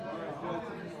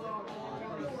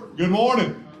Good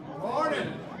morning. Good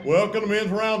morning. Welcome to Men's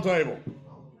Roundtable.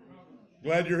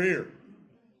 Glad you're here.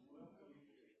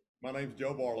 My name's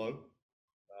Joe Barlow.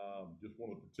 Just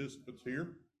one of the participants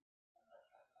here.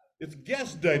 It's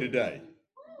guest day today.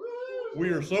 We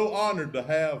are so honored to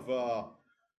have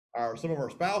some of our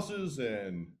spouses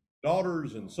and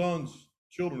daughters and sons,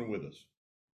 children with us.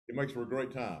 It makes for a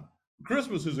great time.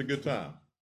 Christmas is a good time.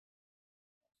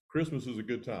 Christmas is a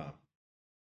good time.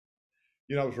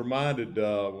 You know, I was reminded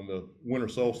when the winter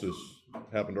solstice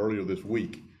happened earlier this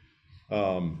week,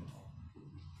 and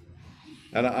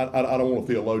I don't want a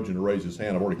theologian to raise his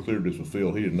hand. I've already cleared this with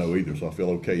Phil. He didn't know either, so I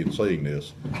feel okay in saying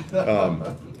this.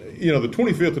 You know, the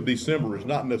 25th of December is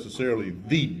not necessarily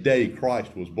the day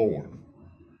Christ was born,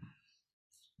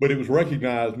 but it was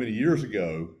recognized many years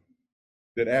ago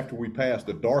that after we passed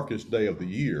the darkest day of the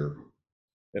year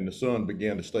and the sun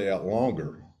began to stay out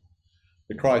longer,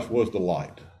 that Christ was the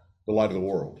light of the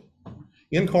world.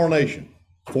 Incarnation,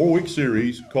 4-week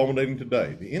series culminating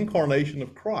today. The incarnation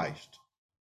of Christ.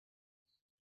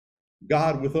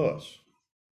 God with us.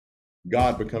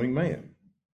 God becoming man.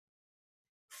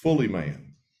 Fully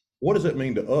man. What does that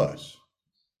mean to us?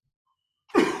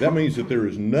 That means that there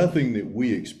is nothing that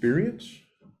we experience,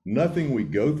 nothing we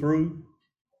go through,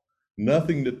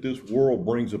 nothing that this world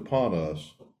brings upon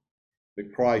us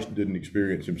that Christ didn't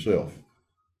experience himself.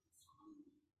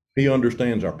 He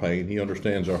understands our pain. He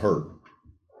understands our hurt.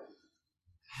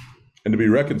 And to be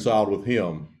reconciled with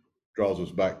him draws us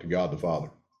back to God the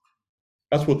Father.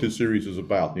 That's what this series is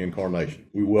about, the incarnation.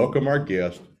 We welcome our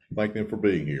guests, thank them for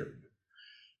being here.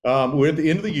 We're at the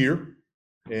end of the year,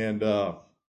 and got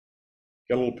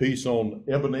a little piece on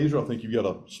Ebenezer. I think you've got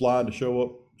a slide to show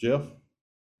up, Jeff.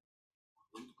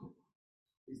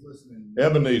 He's listening.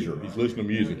 Ebenezer, he's listening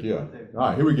to music, yeah. All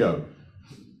right, here we go.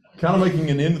 Kind of making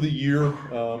an end of the year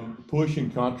push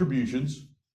and contributions.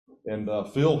 And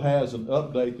Phil has an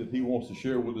update that he wants to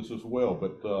share with us as well.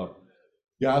 But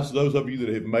guys, those of you that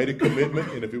have made a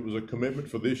commitment, and if it was a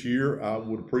commitment for this year, I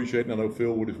would appreciate, and I know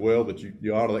Phil would as well, that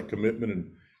you honor that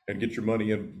commitment and get your money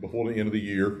in before the end of the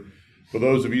year. For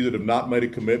those of you that have not made a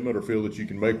commitment or feel that you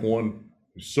can make one,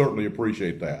 we certainly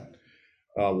appreciate that.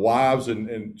 Wives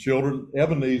and children,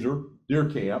 Ebenezer Deer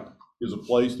Camp is a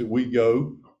place that we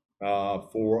go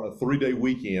for a 3-day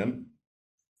weekend.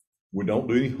 We don't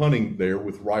do any hunting there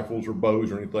with rifles or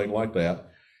bows or anything like that.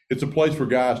 It's a place for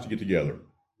guys to get together,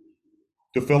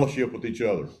 to fellowship with each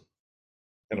other,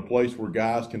 and a place where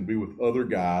guys can be with other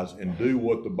guys and do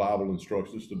what the Bible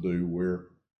instructs us to do, where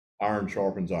iron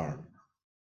sharpens iron.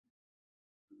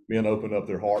 Men open up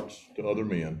their hearts to other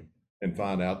men and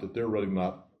find out that they're really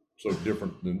not so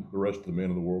different than the rest of the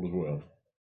men in the world as well.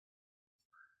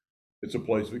 It's a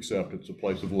place of acceptance, a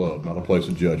place of love, not a place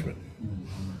of judgment.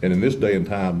 And in this day and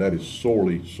time, that is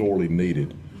sorely, sorely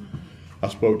needed. I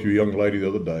spoke to a young lady the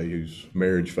other day whose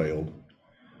marriage failed.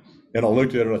 And I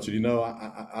looked at her and I said, you know,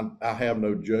 I have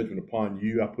no judgment upon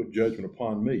you. I put judgment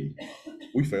upon me.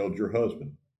 We failed your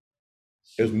husband.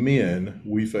 As men,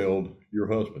 we failed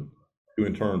your husband, who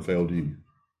in turn failed you.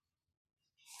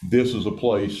 This is a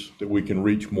place that we can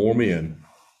reach more men,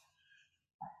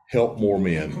 help more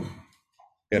men,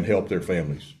 and help their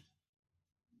families.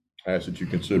 I ask that you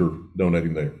consider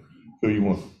donating there. So you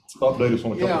want to update us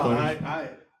on a couple of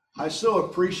things? I so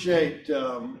appreciate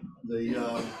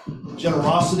the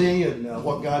generosity and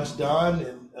what God's done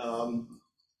in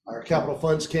our Capital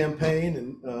Funds campaign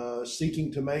and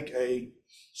seeking to make a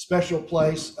special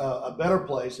place, a better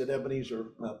place at Ebenezer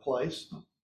Place.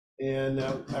 And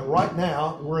right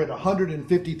now we're at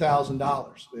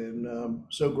 $150,000, and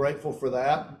so grateful for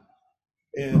that.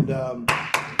 And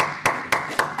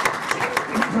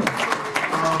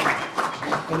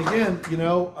and again, you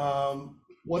know,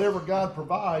 whatever God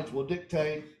provides will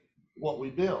dictate what we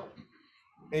build.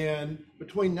 And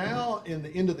between now and the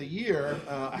end of the year,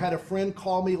 I had a friend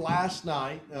call me last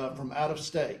night from out of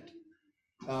state.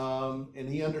 And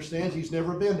he understands, he's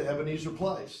never been to Ebenezer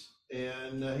Place.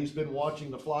 And he's been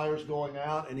watching the flyers going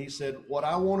out. And he said, what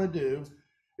I want to do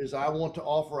is I want to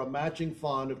offer a matching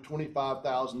fund of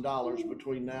 $25,000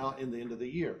 between now and the end of the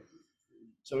year.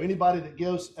 So anybody that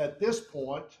gives at this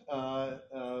point,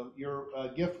 your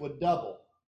gift would double.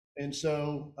 And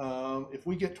so if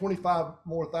we get 25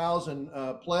 more thousand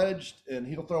pledged and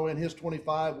he'll throw in his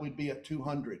 25, we'd be at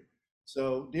 200.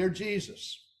 So dear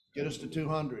Jesus, get us to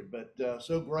 200, but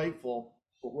so grateful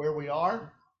for where we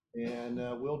are, and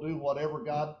we'll do whatever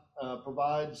God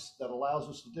provides that allows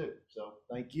us to do. So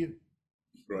thank you.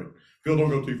 Great. Phil, don't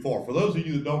go too far. For those of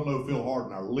you that don't know Phil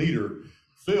Harden, our leader,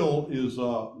 Phil is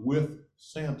with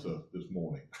Santa this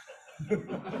morning.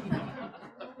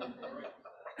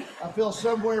 I feel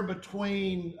somewhere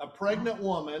between a pregnant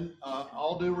woman,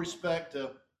 all due respect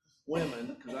to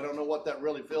women, because I don't know what that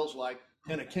really feels like,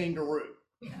 and a kangaroo.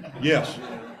 Yes.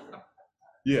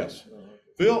 Yes.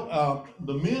 Phil,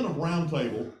 the men of Round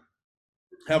Table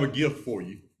have a gift for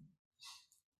you.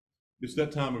 It's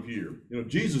that time of year. You know,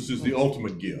 Jesus is the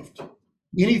ultimate gift.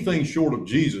 Anything short of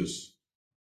Jesus,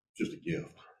 just a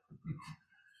gift.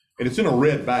 And it's in a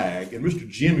red bag, and Mr.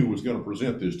 Jimmy was going to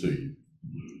present this to you.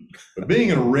 But being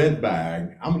in a red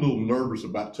bag, I'm a little nervous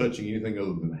about touching anything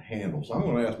other than the handle. So I'm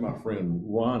going to ask my friend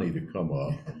Ronnie to come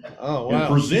up and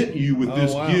present you with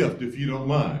this gift, if you don't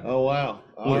mind. Oh, wow.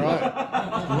 All right.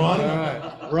 Ronnie? All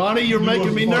right. Ronnie, you're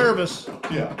making me nervous.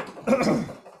 Yeah.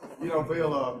 You know,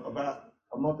 Phil, about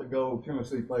a month ago,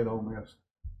 Tennessee played Ole Miss.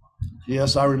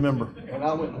 Yes, I remember. And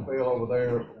I went to Phil over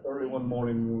there early one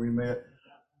morning when we met,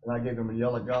 and I gave him a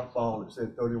yellow golf ball that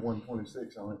said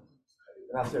 31-26 on it.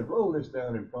 And I said, roll this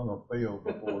down in front of Phil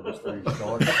before this thing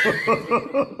starts.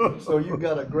 So you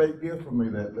got a great gift for me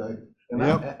that day. And,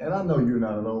 I know you're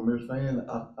not an Ole Miss fan.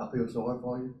 I feel sorry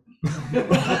for you.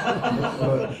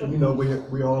 But, you know,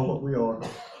 we are what we are.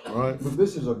 All right. But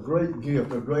this is a great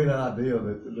gift, a great idea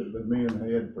that the men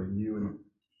had for you. And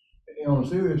on a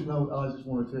serious note, I just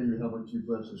want to tell you how much you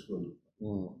bless this group.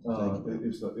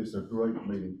 It's a great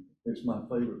meeting. It's my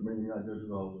favorite meeting I go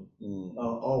to always.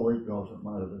 Always because it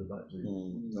might have been about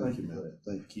you. Thank you for that.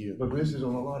 Thank you. But this is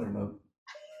on a lighter note.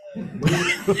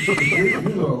 You're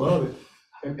gonna love it.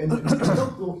 And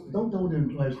don't throw it in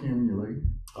the trash can when you leave.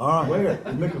 All right. Wear it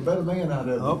and make a better man out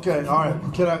of it. Okay. All right.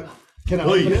 Can I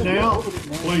Please. open it now?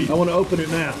 Please. I want to open it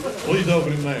now. Please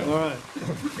open it now. All right.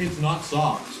 It's not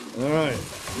socks. All right.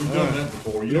 We've done that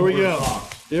before. You Here don't we wear go.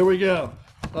 socks. Here we go.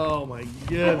 Oh my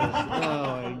goodness.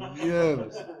 Oh my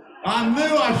goodness. I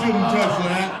knew I shouldn't touch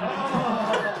that.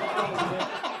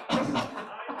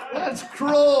 That's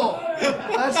cruel.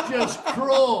 That's just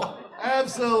cruel.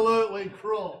 Absolutely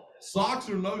cruel. Socks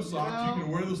or no socks, you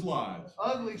can wear the slides.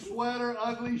 Ugly sweater,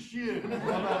 ugly shoe. How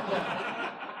about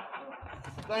that?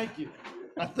 Thank you.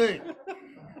 I think.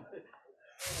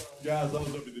 Guys, those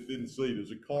of you that didn't see,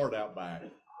 there's a card out back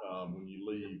when you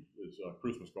leave. There's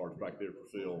Christmas cards back there for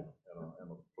Phil and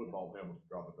a football helmet to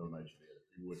drop a donation in.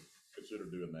 If you would consider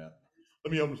doing that.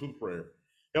 Let me open this with a prayer.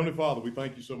 Heavenly Father, we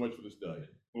thank you so much for this day.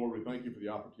 Lord, we thank you for the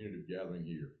opportunity of gathering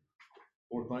here.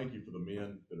 Lord, thank you for the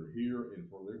men that are here and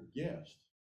for their guests.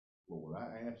 Lord,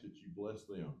 I ask that you bless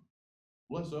them.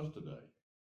 Bless us today.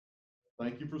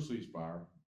 Thank you for Ceasefire.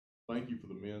 Thank you for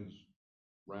the men's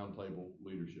roundtable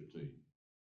leadership team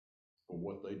for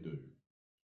what they do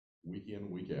week in,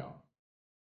 week out.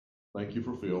 Thank you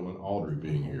for Phil and Audrey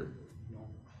being here.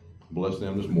 Bless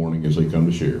them this morning as they come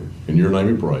to share. In your name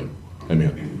we pray. Amen.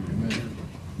 Amen.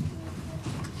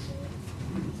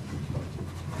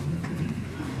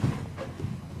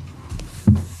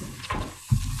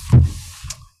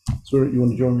 Sir, you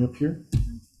want to join me up here?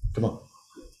 Come on.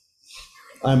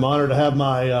 I'm honored to have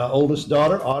my oldest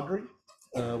daughter, Audrey,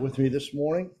 with me this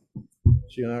morning.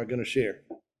 She and I are going to share.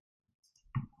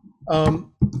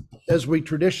 As we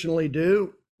traditionally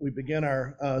do, we begin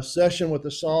our session with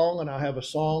a song, and I have a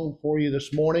song for you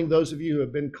this morning. Those of you who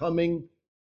have been coming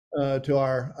to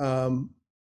our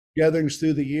gatherings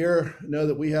through the year know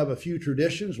that we have a few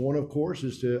traditions. One, of course,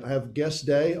 is to have guest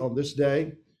day on this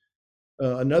day.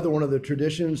 Another one of the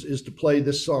traditions is to play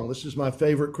this song. This is my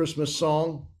favorite Christmas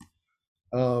song.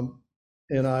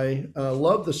 And I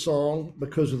love the song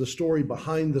because of the story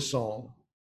behind the song.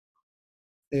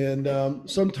 And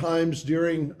sometimes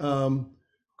during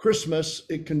Christmas,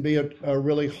 it can be a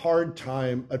really hard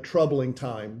time, a troubling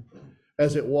time,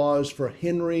 as it was for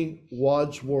Henry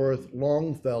Wadsworth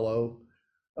Longfellow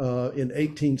in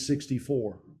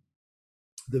 1864.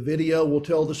 The video will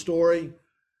tell the story.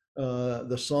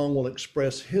 The song will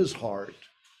express his heart.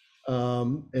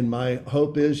 And my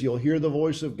hope is you'll hear the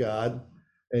voice of God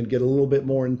and get a little bit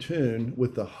more in tune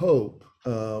with the hope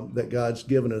that God's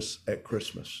given us at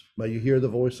Christmas. May you hear the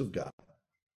voice of God.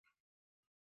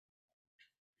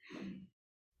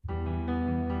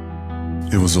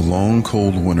 It was a long,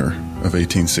 cold winter of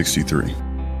 1863.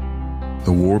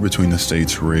 The war between the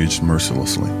states raged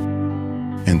mercilessly.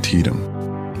 Antietam,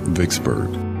 Vicksburg,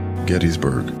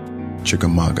 Gettysburg,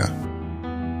 Chickamauga.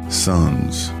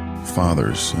 Sons,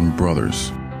 fathers, and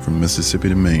brothers from Mississippi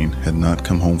to Maine had not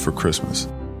come home for Christmas,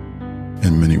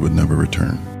 and many would never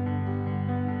return.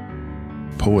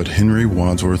 Poet Henry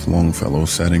Wadsworth Longfellow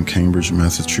sat in Cambridge,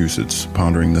 Massachusetts,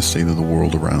 pondering the state of the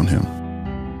world around him.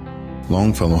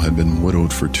 Longfellow had been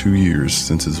widowed for 2 years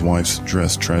since his wife's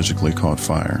dress tragically caught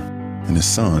fire, and his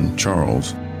son,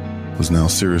 Charles, was now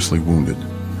seriously wounded,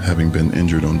 having been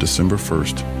injured on December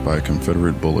 1st by a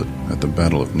Confederate bullet at the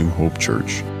Battle of New Hope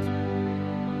Church.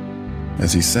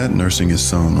 As he sat nursing his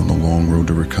son on the long road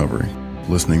to recovery,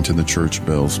 listening to the church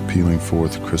bells pealing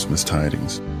forth Christmas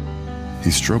tidings,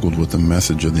 he struggled with the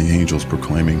message of the angels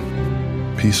proclaiming,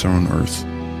 "Peace on earth,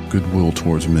 goodwill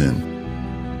towards men."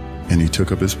 And he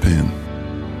took up his pen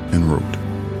and wrote.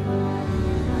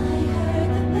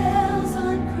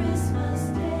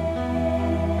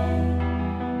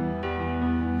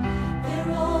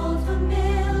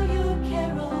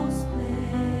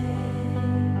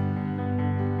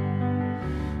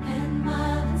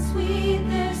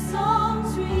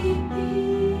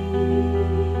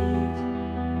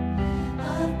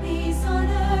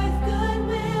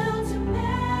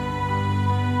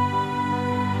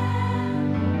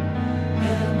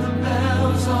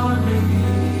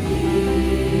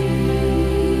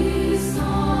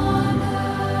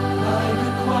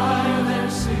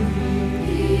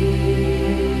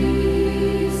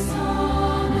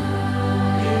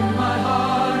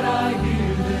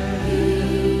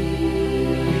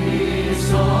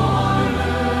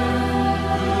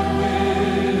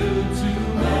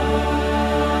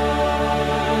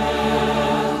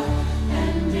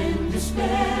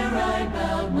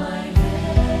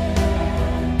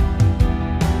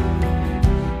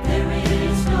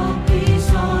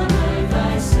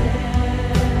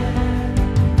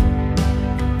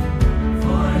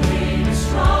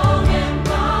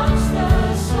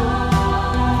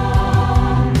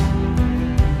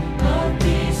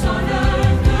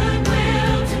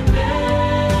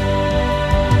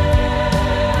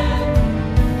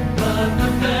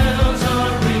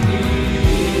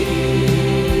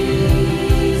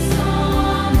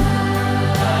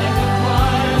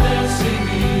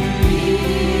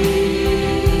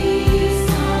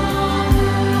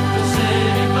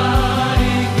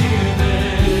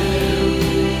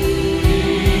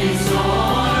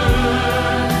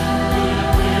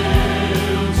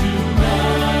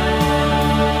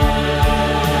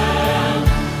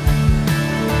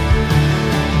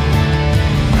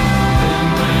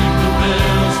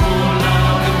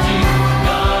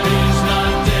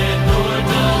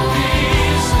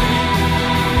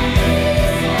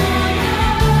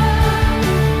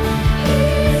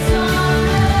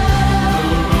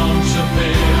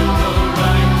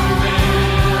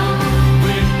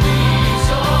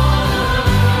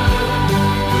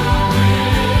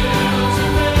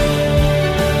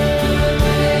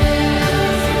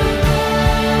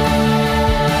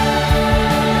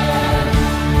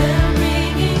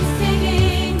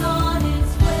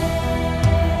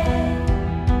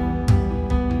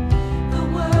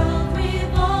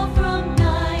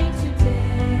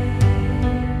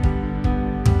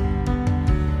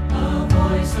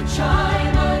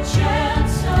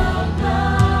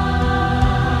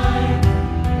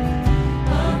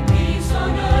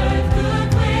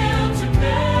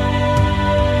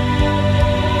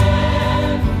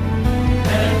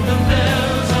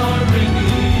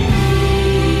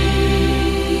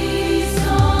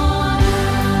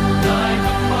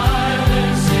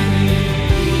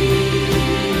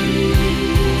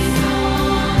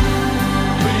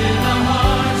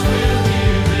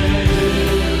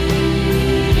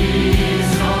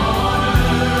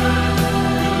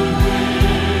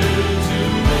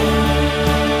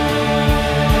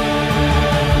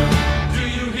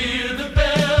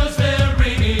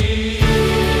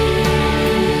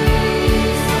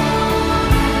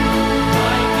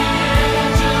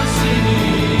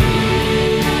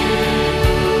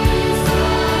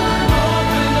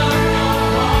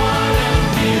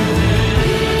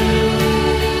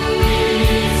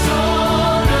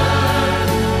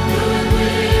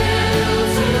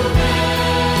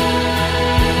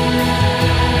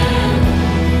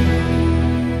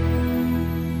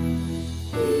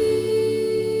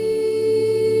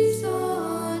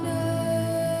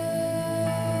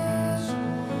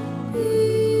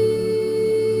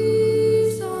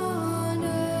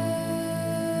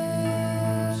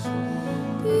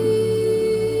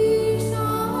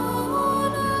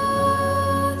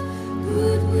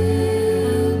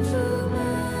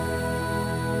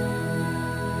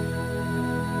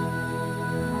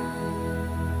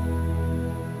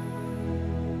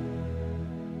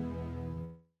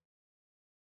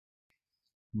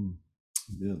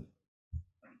 Amen.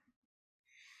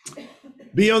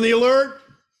 Be on the alert.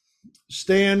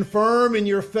 Stand firm in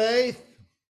your faith.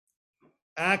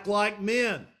 Act like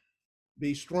men.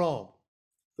 Be strong.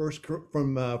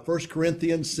 From 1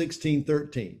 Corinthians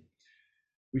 16:13.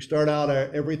 We start out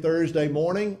every Thursday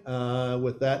morning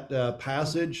with that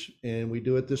passage, and we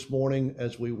do it this morning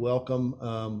as we welcome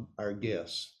our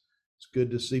guests. It's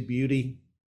good to see beauty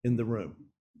in the room.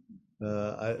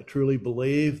 I truly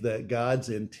believe that God's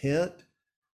intent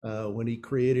when he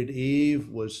created Eve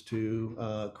was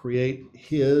to create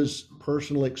his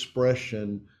personal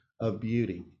expression of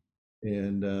beauty.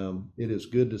 And it is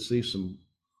good to see some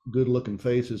good looking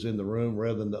faces in the room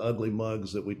rather than the ugly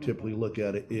mugs that we typically look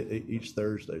at each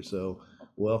Thursday. So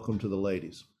welcome to the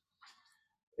ladies.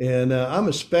 And I'm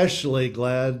especially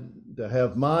glad to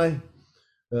have my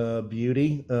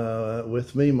beauty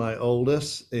with me, my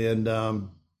oldest. And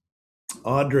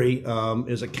Audrey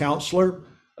is a counselor.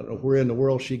 I don't know where in the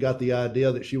world she got the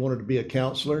idea that she wanted to be a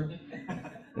counselor.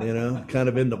 You know, kind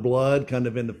of in the blood, kind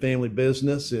of in the family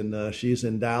business. And she's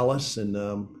in Dallas and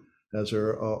has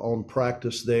her own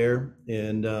practice there.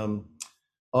 And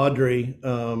Audrey,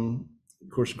 of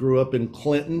course, grew up in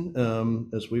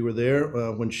Clinton as we were there.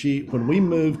 When we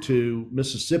moved to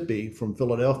Mississippi from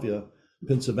Philadelphia,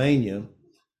 Pennsylvania,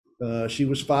 she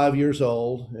was 5 years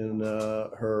old and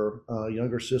her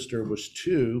younger sister was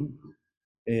 2.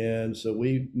 And so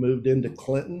we moved into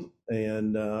Clinton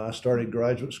and I started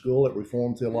graduate school at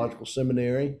Reformed Theological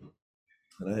Seminary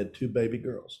and I had 2 baby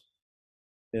girls.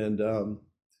 And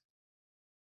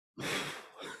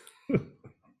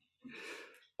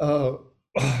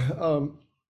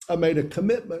I made a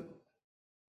commitment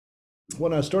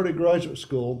when I started graduate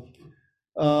school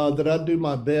that I'd do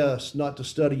my best not to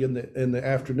study in the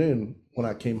afternoon when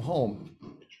I came home.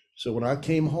 So when I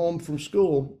came home from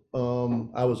school,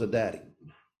 I was a daddy.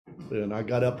 And I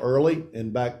got up early,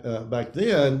 and back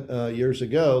then, years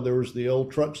ago, there was the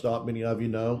old truck stop, many of you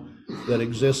know, that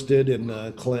existed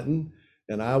in Clinton.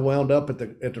 And I wound up at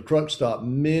the truck stop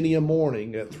many a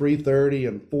morning at 3:30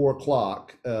 and 4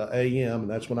 o'clock a.m. And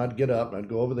that's when I'd get up and I'd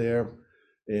go over there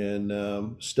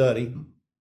and study.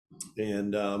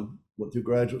 And went through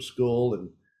graduate school, and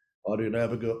Audrey and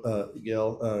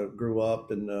Abigail grew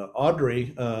up. And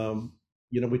Audrey,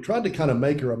 we tried to kind of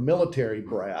make her a military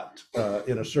brat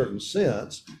in a certain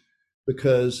sense,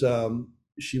 because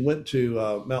she went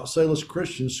to Mount Salus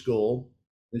Christian School,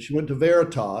 and she went to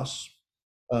Veritas.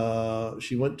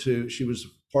 She was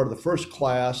part of the first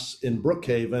class in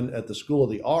Brookhaven at the School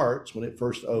of the Arts when it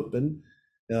first opened.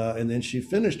 And then she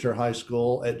finished her high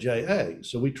school at JA.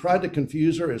 So we tried to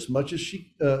confuse her as much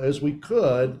as we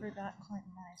could. Forgot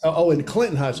Clinton High School. Oh, in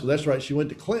Clinton High School. That's right. She went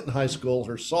to Clinton High School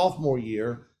her sophomore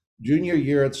year, junior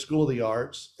year at the School of the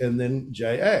Arts, and then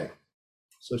JA.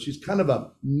 So she's kind of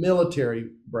a military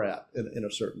brat in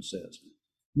a certain sense.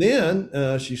 Then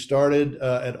she started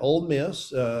at Ole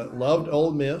Miss, loved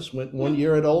Ole Miss, went 1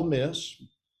 year at Ole Miss.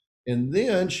 And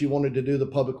then she wanted to do the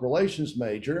public relations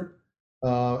major.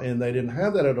 And they didn't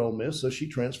have that at Ole Miss, so she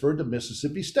transferred to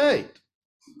Mississippi State.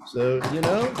 So,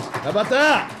 how about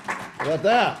that? How about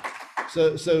that?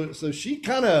 So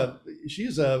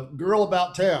she's a girl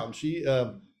about town. She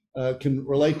can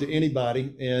relate to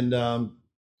anybody. And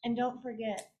don't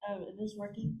forget, it is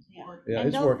working. Yeah, and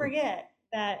it's don't working. forget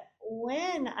that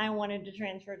when I wanted to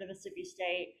transfer to Mississippi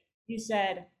State, you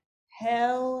said,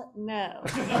 hell no.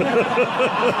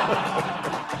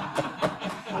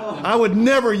 I would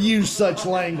never use such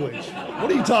language.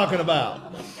 What are you talking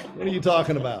about? What are you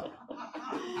talking about?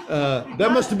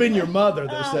 That must have been your mother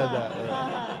that said that.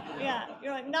 Yeah,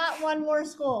 you're like, not one more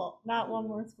school, not one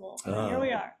more school. Here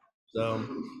we are. So,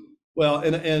 well,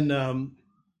 and the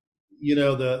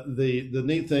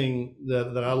neat thing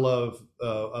that I love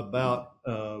about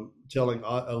telling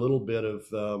a little bit of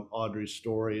Audrey's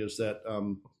story is that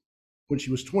when she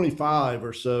was 25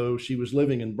 or so, she was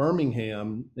living in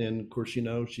Birmingham. And of course,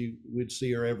 we'd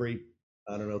see her every,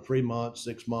 3 months,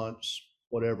 6 months,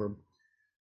 whatever.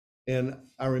 And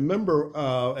I remember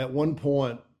at one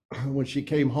point when she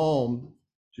came home,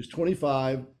 she's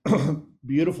 25,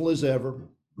 beautiful as ever,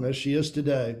 as she is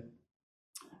today.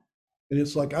 And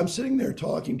it's like, I'm sitting there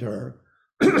talking to her,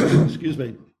 excuse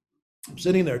me, I'm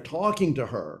sitting there talking to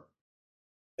her,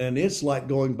 and it's like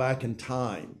going back in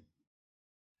time,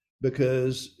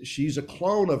 because she's a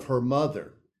clone of her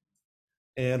mother.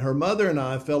 And her mother and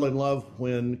I fell in love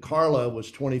when Carla was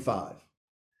 25.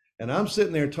 And I'm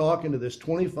sitting there talking to this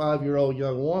 25-year-old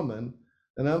young woman,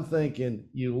 and I'm thinking,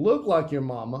 you look like your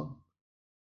mama,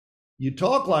 you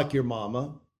talk like your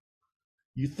mama,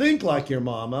 you think like your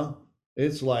mama.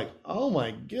 It's like, oh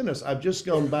my goodness, I've just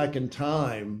gone back in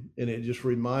time. And it just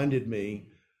reminded me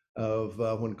of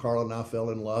when Carla and I fell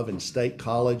in love in State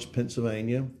College,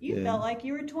 Pennsylvania. You felt like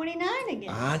you were 29 again.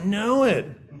 I know it.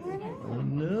 I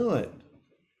know it.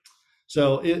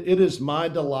 So it is my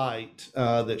delight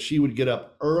that she would get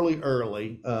up early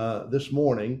this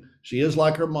morning. She is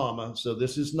like her mama, so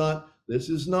this is not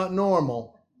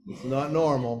normal. It's not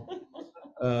normal.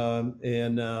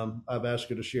 I've asked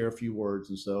her to share a few words.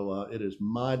 And so it is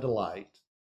my delight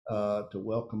to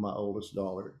welcome my oldest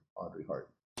daughter, Audrey Hart.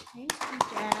 Thank you,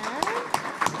 Dad.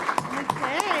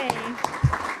 Okay.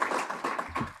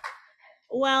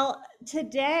 Well,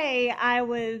 today I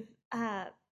was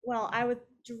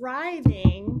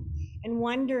driving and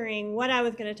wondering what I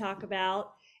was going to talk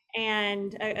about,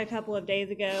 and a couple of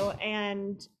days ago,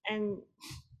 and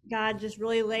God just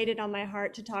really laid it on my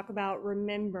heart to talk about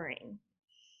remembering.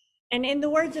 And in the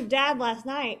words of Dad last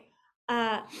night,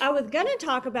 I was going to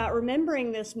talk about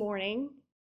remembering this morning,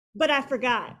 but I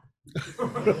forgot.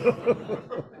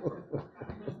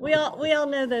 We all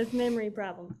know those memory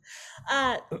problems.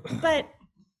 But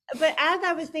as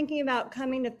I was thinking about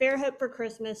coming to Fairhope for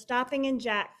Christmas, stopping in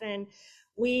Jackson,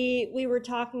 we were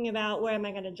talking about, where am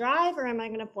I going to drive or am I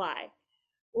going to fly?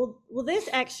 Well, this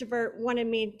extrovert wanted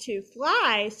me to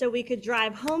fly so we could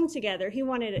drive home together. He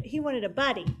wanted a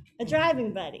buddy, a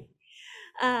driving buddy.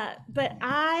 But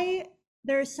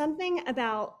there's something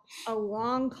about a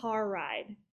long car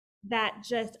ride that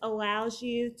just allows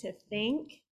you to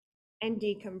think and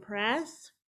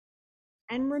decompress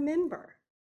and remember.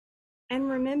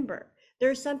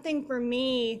 There's something for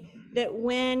me that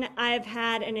when I've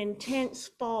had an intense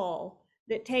fall,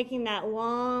 that taking that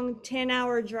long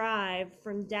 10-hour drive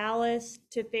from Dallas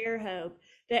to Fairhope,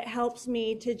 that helps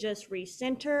me to just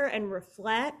recenter and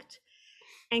reflect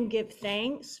and give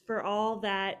thanks for all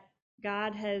that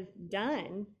God has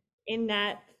done in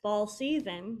that fall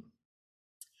season.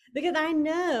 Because I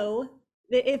know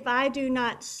that if I do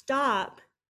not stop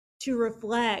to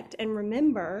reflect and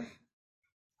remember,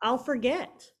 I'll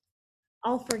forget.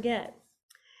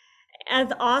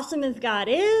 As awesome as God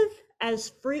is,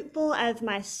 as fruitful as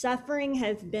my suffering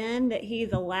has been that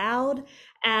he's allowed,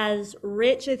 as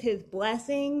rich as his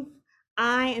blessings,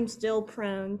 I am still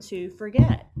prone to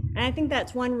forget. And I think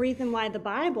that's one reason why the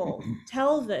Bible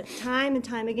tells us time and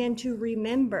time again to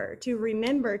remember,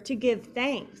 to give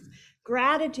thanks.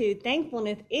 Gratitude,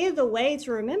 thankfulness is a way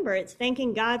to remember. It's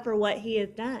thanking God for what he has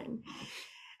done.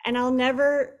 And I'll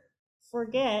never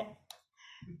forget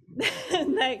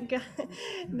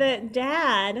that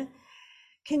Dad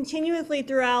continuously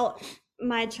throughout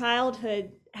my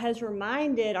childhood has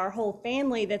reminded our whole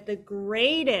family that the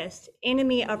greatest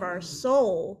enemy of our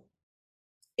soul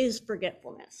is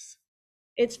forgetfulness.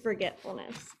 It's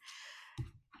forgetfulness.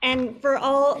 And for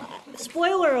all,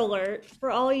 spoiler alert,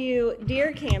 for all you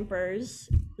deer campers,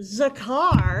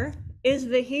 zakar is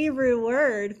the Hebrew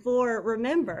word for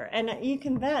remember. And you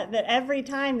can bet that every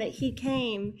time that he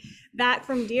came back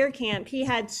from deer camp, he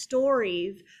had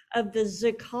stories of the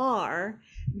zakar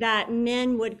that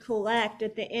men would collect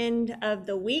at the end of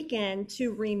the weekend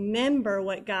to remember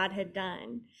what God had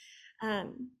done.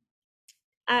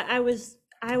 I was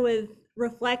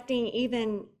reflecting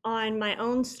even on my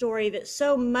own story, that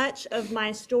so much of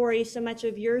my story, so much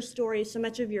of your story, so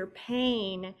much of your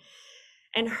pain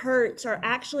and hurts are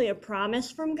actually a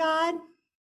promise from God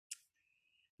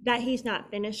that he's not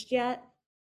finished yet.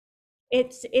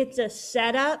 It's a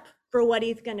setup for what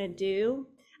he's going to do.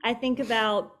 I think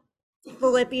about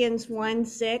Philippians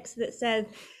 1:6 that says,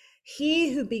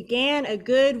 he who began a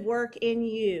good work in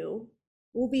you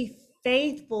will be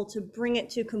faithful to bring it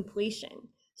to completion.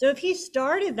 So if he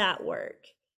started that work,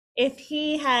 if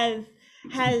he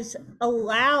has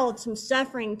allowed some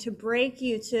suffering to break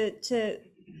you, to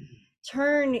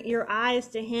turn your eyes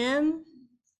to him,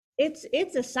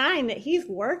 it's a sign that he's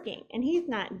working and he's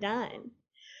not done.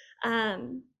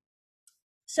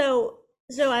 So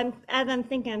as I'm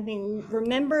thinking,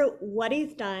 remember what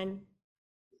he's done,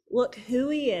 look who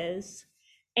he is,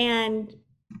 and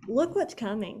look what's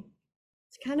coming.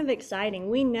 It's kind of exciting.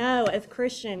 We know as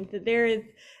Christians that there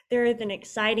is an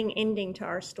exciting ending to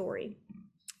our story.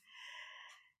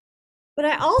 But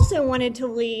I also wanted to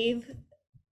leave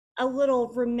a little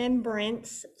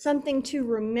remembrance, something to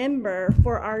remember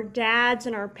for our dads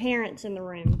and our parents in the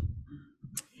room.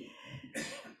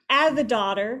 As a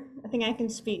daughter, I think I can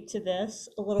speak to this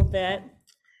a little bit,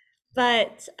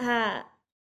 but I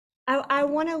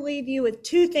want to leave you with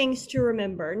two things to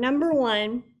remember. Number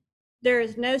one, there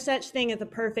is no such thing as a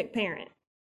perfect parent.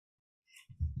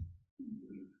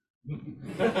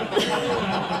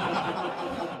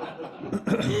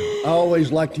 I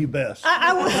always liked you best.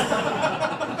 I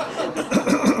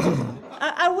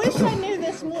wish I knew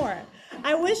this more.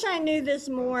 I wish I knew this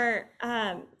more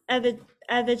as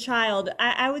a child.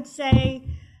 I would say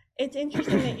it's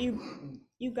interesting that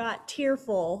you got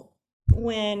tearful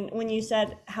when you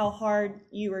said how hard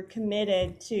you were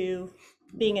committed to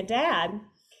being a dad.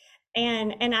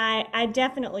 And I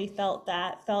definitely felt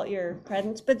your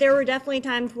presence, but there were definitely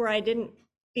times where I didn't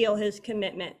feel his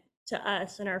commitment to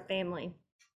us and our family.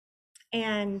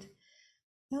 And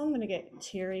now I'm going to get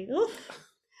teary. Oof.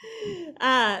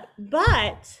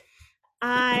 But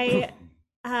I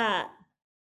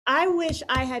wish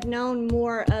I had known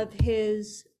more of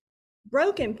his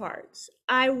broken parts.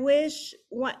 I wish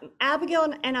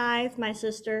Abigail and I, my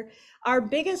sister, our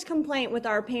biggest complaint with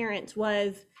our parents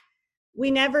was we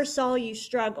never saw you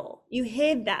struggle. You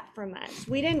hid that from us.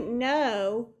 We didn't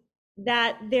know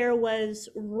that there was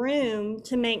room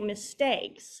to make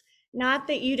mistakes. Not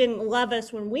that you didn't love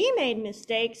us when we made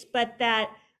mistakes, but that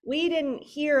we didn't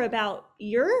hear about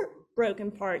your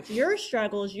broken parts, your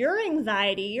struggles, your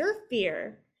anxiety, your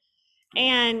fear.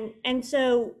 And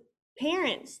so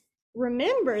parents,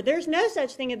 remember, there's no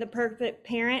such thing as a perfect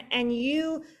parent, and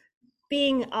you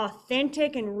being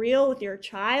authentic and real with your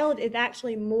child is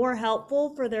actually more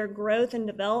helpful for their growth and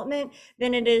development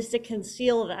than it is to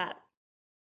conceal that.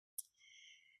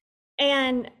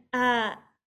 And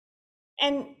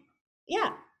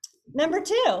yeah, number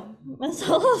two, that's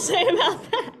all I'll say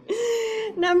about that.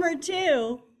 Number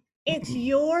two, it's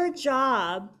your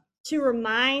job to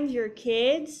remind your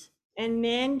kids, and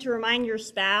men to remind your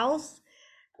spouse,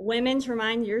 women to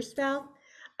remind your spouse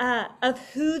of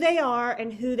who they are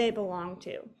and who they belong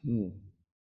to.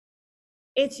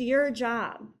 It's your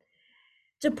job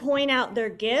to point out their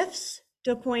gifts,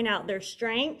 to point out their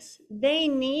strengths. They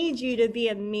need you to be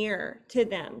a mirror to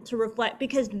them, to reflect,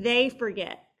 because they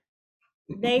forget.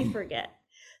 They forget.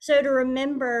 So to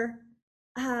remember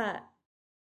that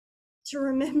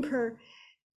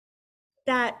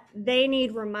they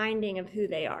need reminding of who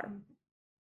they are,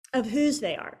 of whose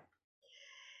they are.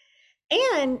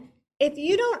 And if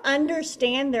you don't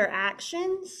understand their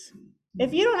actions,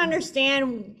 if you don't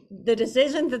understand the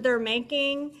decisions that they're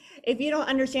making, if you don't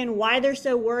understand why they're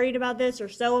so worried about this or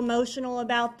so emotional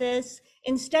about this,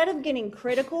 instead of getting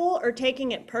critical or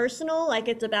taking it personal like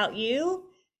it's about you,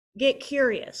 get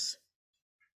curious.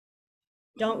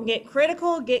 Don't get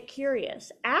critical, get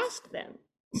curious. Ask them,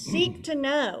 seek to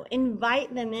know,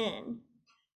 invite them in.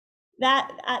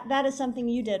 That is something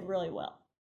you did really well.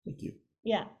 Thank you.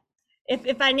 Yeah.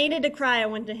 If I needed to cry, I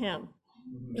went to him.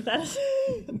 That's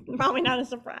probably not a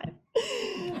surprise.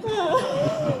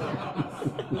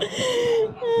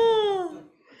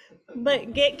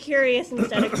 But get curious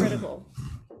instead of critical.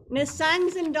 Now,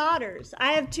 sons and daughters,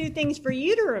 I have two things for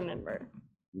you to remember.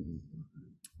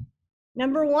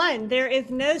 Number one, there is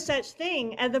no such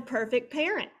thing as a perfect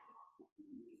parent.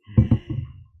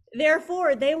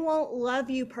 Therefore, they won't love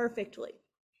you perfectly.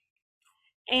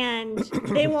 And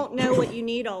they won't know what you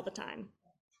need all the time.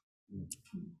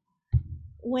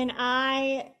 When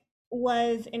I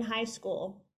was in high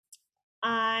school,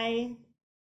 I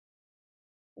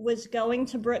was going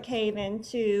to Brookhaven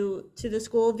to the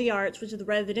School of the Arts, which is the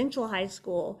residential high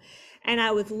school. And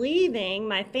I was leaving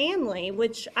my family,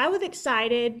 which I was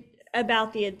excited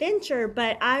about the adventure,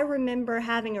 but I remember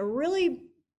having a really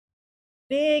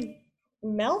big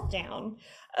meltdown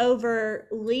over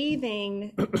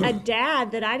leaving a dad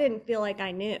that I didn't feel like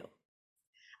I knew.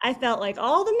 I felt like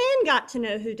all the men got to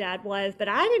know who Dad was, but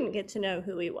I didn't get to know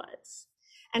who he was.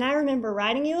 And I remember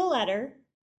writing you a letter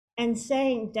and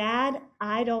saying, Dad,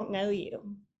 I don't know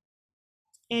you.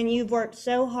 And you've worked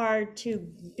so hard to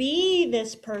be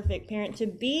this perfect parent, to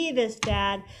be this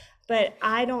dad, but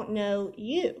I don't know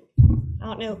you. I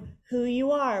don't know who you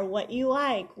are, what you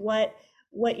like, what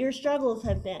your struggles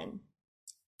have been.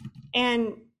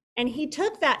 And he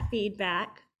took that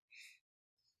feedback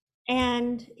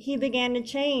and he began to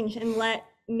change and let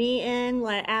me in,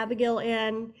 let Abigail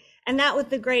in. And that was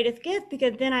the greatest gift,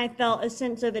 because then I felt a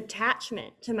sense of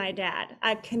attachment to my dad,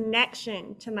 a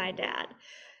connection to my dad.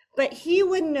 But he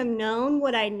wouldn't have known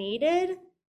what I needed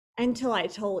until I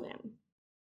told him.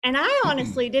 And I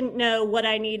honestly didn't know what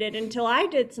I needed until I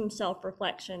did some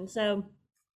self-reflection. So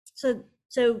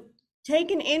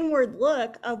take an inward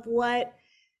look of what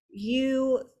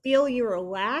you feel you're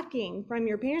lacking from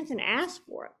your parents and ask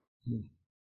for it.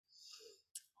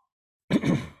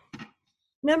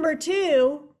 Number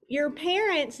two, your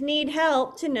parents need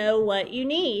help to know what you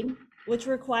need, which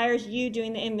requires you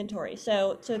doing the inventory.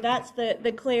 So that's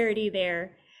the clarity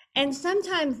there. And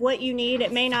sometimes what you need,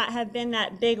 it may not have been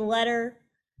that big letter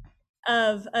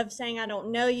of saying, I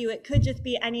don't know you. It could just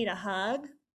be, I need a hug.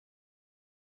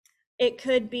 It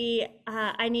could be,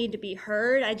 I need to be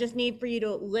heard. I just need for you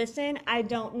to listen. I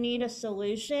don't need a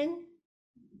solution.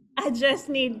 I just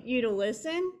need you to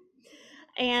listen.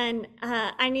 And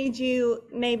I need you,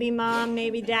 maybe mom,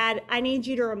 maybe dad, I need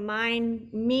you to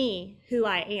remind me who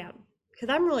I am, because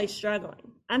I'm really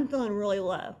struggling. I'm feeling really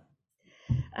low.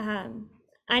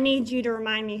 I need you to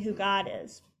remind me who God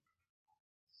is.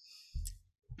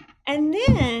 And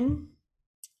then,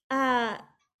 as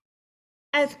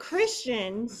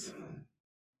Christians,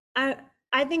 I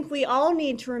think we all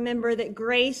need to remember that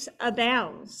grace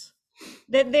abounds,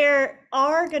 that there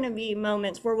are going to be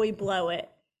moments where we blow it.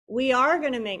 We are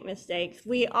going to make mistakes.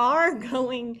 We are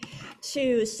going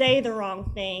to say the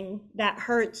wrong thing that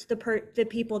hurts the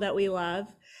people that we love.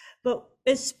 But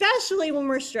especially when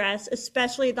we're stressed,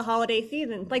 especially at the holiday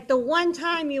season, like the one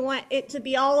time you want it to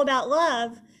be all about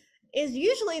love is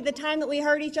usually the time that we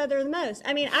hurt each other the most.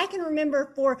 I mean, I can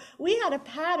remember we had a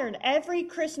pattern. Every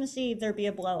Christmas Eve, there'd be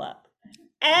a blow up.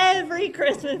 Every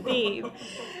Christmas Eve.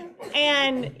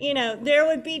 And, there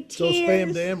would be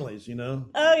tears. Those families,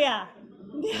 Oh, yeah.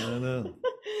 I know.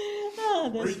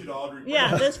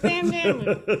 Yeah, this family.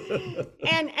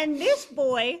 And this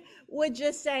boy would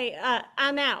just say,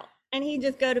 I'm out. And he'd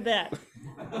just go to bed.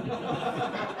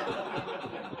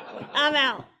 I'm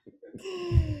out.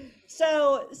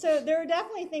 So there are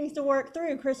definitely things to work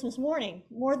through Christmas morning,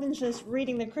 more than just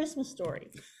reading the Christmas story.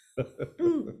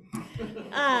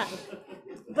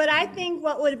 But I think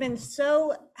what would have been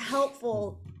so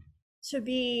helpful to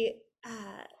be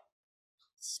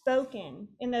spoken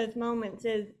in those moments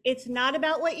is it's not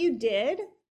about what you did,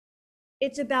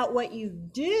 it's about what you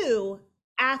do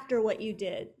after what you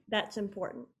did. That's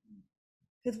important,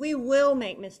 because we will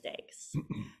make mistakes.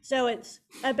 So it's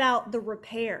about the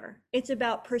repair. It's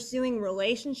about pursuing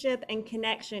relationship and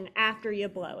connection after you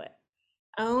blow it.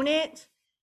 Own it,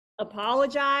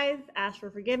 apologize, ask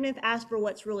for forgiveness, ask for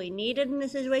what's really needed in the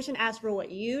situation, ask for what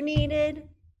you needed.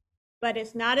 But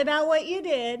it's not about what you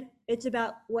did. It's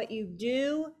about what you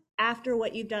do after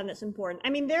what you've done that's important. I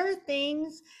mean, there are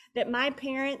things that my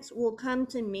parents will come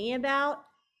to me about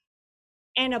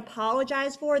and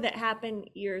apologize for that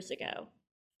happened years ago.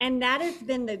 And that has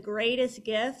been the greatest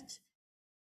gift,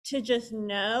 to just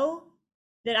know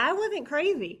that I wasn't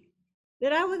crazy,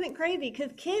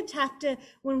 because kids have to,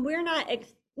 when we're not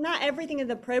everything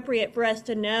is appropriate for us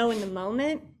to know in the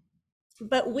moment,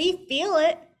 but we feel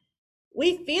it.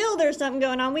 We feel there's something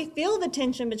going on. We feel the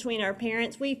tension between our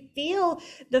parents. We feel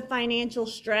the financial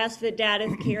stress that dad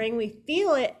is carrying. We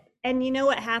feel it. And you know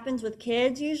what happens with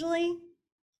kids usually?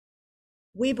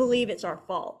 We believe it's our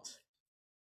fault.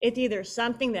 It's either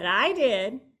something that I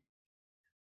did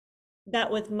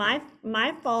that was my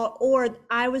fault, or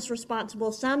I was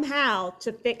responsible somehow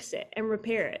to fix it and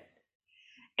repair it.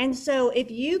 And so if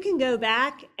you can go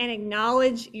back and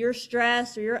acknowledge your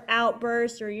stress or your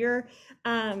outbursts or your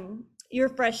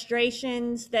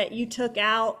frustrations that you took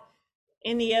out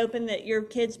in the open that your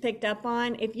kids picked up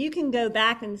on, if you can go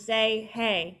back and say,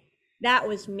 hey, that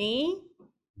was me,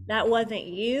 that wasn't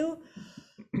you,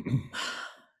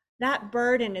 that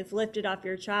burden is lifted off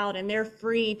your child, and they're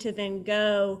free to then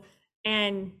go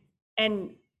and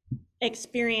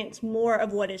experience more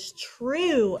of what is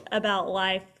true about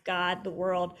life, God, the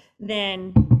world,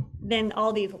 than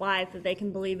all these lies that they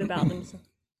can believe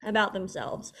about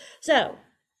themselves. So,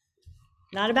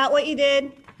 not about what you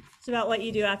did, it's about what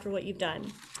you do after what you've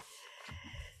done.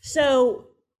 So,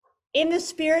 in the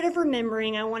spirit of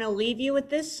remembering, I want to leave you with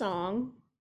this song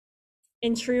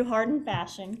in true Hardin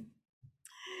fashion,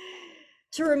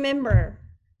 to remember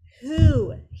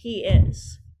who he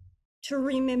is, to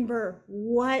remember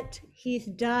what he's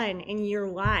done in your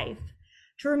life,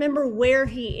 to remember where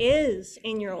he is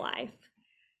in your life,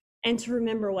 and to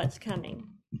remember what's coming.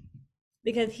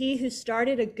 Because he who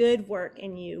started a good work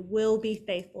in you will be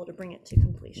faithful to bring it to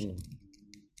completion.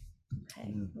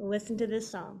 Okay, listen to this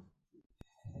song.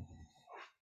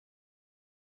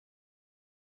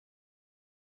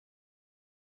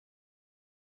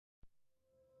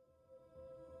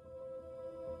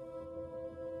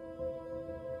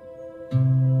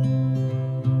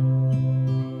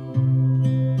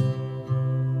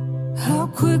 How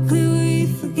quickly we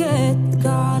forget the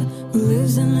God who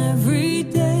lives in every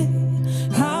day.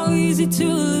 How easy to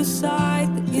lose sight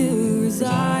that you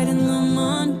reside in the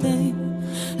mundane.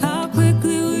 How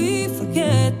quickly we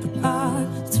forget the power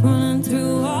that's running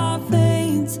through our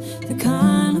veins, the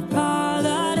kind of power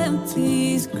that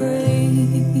empties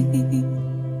grave.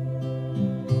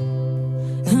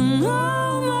 And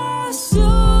oh my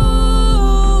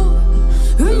soul,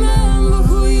 remember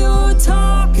who you're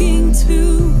talking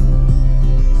to.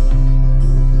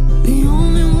 The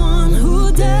only one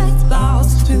who death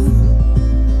bows to.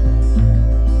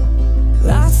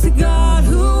 That's the God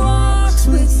who walks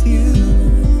with you.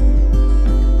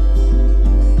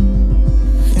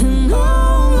 And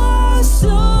oh my soul,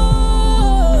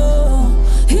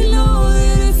 you know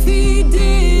that if he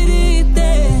did it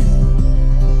then,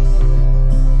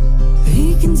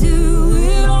 he can do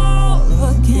it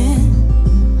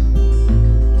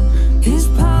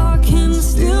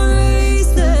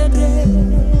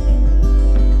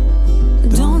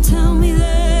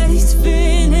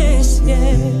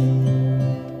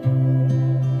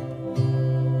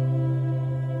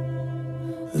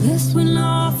Lest we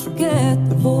not forget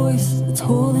the voice that's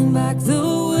holding back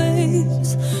the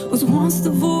waves was once the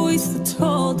voice that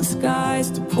told the skies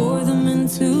to pour them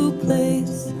into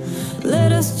place.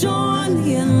 Let us join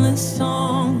the endless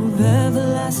song of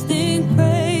everlasting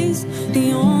praise,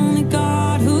 the only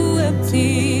God who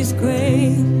empties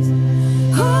graves.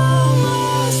 Oh,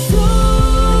 my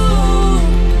soul,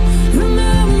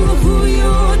 remember who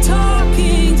you're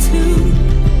talking to.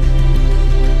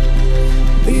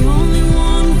 The only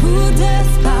one who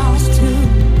death bows to.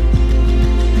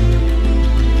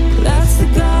 That's the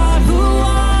God who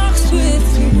walks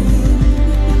with you.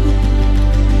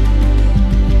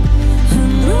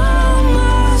 And oh,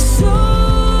 my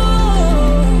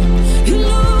soul, you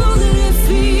know that if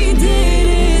he did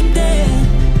it then,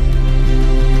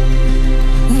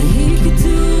 that he could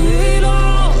do it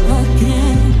all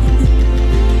again.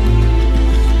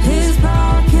 His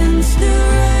power can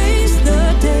still raise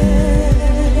the dead.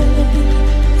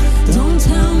 Don't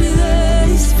tell me that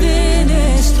he's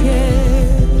finished yet.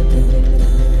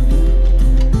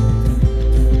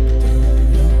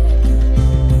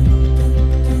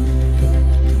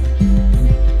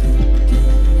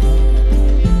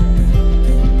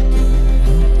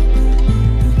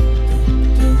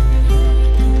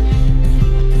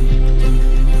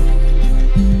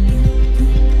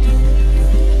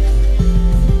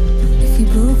 If you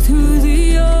broke through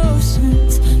the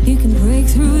oceans, you can break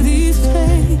through these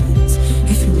chains.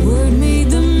 If your word made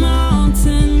the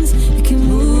mountains, you can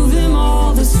move them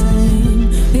all the same.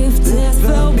 If death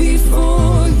fell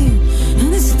before you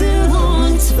and it's still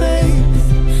on its face,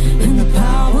 and the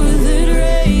power that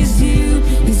raised you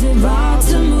is about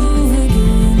to move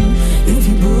again. If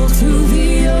you broke through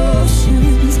the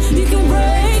oceans, you can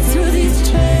break through these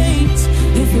chains.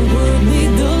 If your word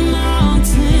made the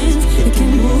mountains, you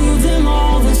can move them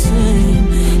all the same.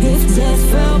 If death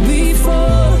fell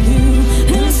before you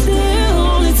and it's still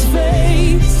on its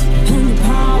face, and the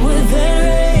power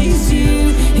that raised you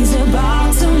is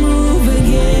about to move again,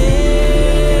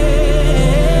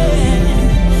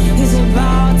 is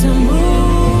about to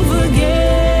move again.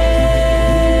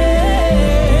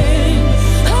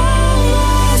 Oh,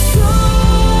 my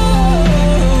soul,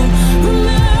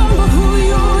 remember who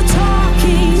you're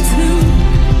talking to.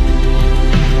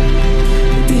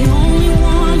 The only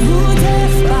one who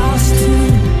death bows to.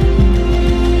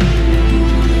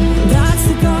 That's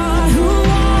the God who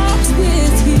walks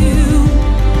with you.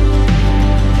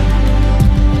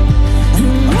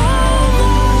 And oh,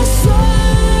 my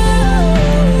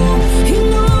soul, you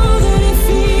know that if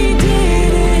he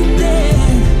did it then,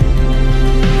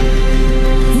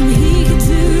 and he could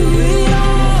do it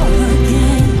all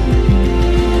again.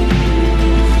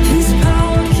 His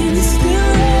power can still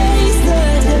raise the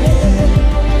dead.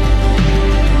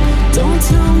 Don't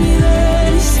tell me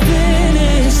that he's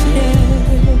finished yet.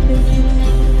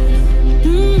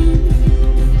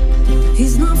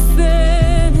 He's not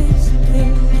finished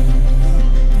yet.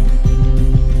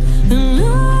 And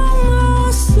oh,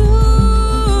 my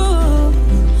soul,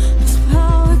 his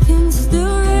power can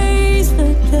still raise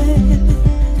the dead.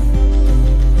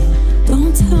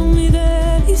 Don't tell me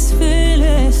that he's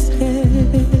finished yet.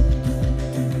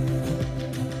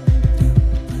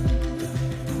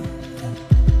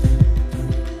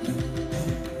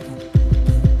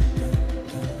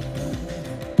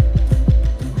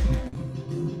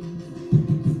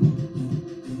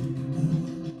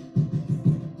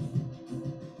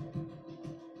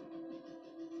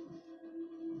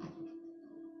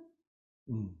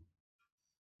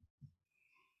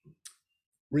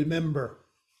 Remember,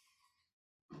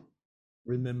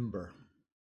 remember,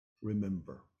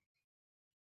 remember.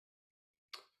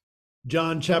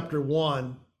 John chapter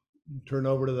 1, turn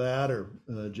over to that, or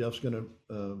Jeff's going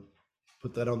to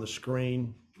put that on the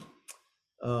screen.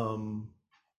 John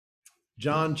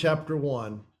chapter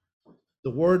 1.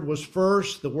 The Word was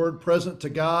first, the Word present to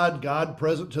God, God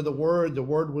present to the Word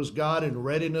was God in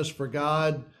readiness for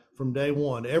God from day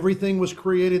one. Everything was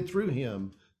created through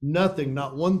him. Nothing,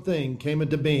 not one thing came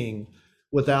into being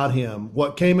without him.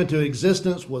 What came into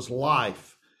existence was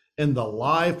life, and the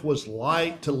life was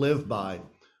light to live by.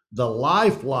 The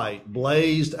life light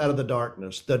blazed out of the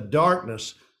darkness. The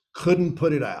darkness couldn't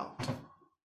put it out.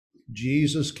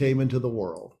 Jesus came into the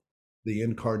world, the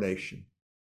incarnation.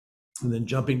 And then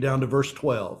jumping down to verse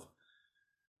 12.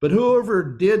 But whoever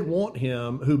did want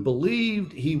him, who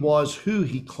believed he was who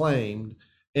he claimed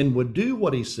and would do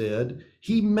what he said,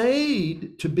 he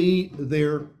made to be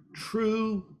their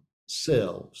true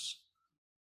selves,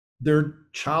 their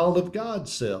child of God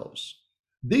selves.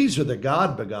 These are the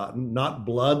God begotten, not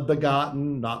blood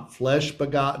begotten, not flesh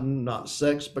begotten, not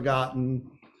sex begotten.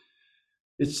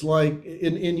 It's like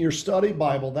in your study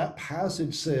Bible, that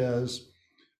passage says,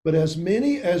 but as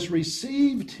many as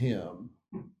received him,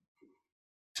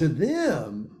 to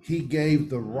them he gave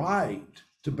the right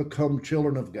to become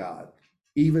children of God,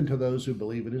 even to those who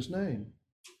believe in his name.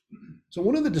 So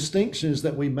one of the distinctions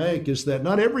that we make is that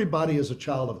not everybody is a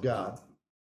child of God.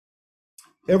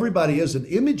 Everybody is an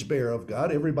image bearer of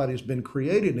God. Everybody's been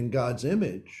created in God's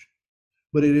image.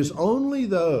 But it is only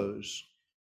those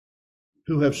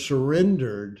who have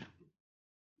surrendered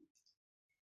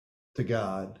to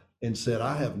God and said,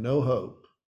 I have no hope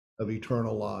of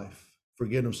eternal life,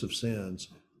 forgiveness of sins,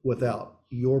 without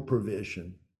your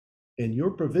provision. And your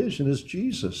provision is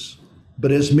Jesus.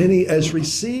 But as many as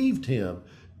received him,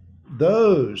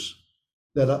 those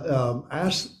that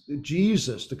asked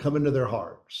Jesus to come into their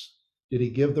hearts, did he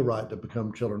give the right to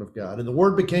become children of God. And the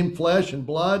word became flesh and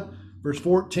blood, verse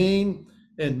 14,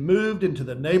 and moved into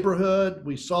the neighborhood.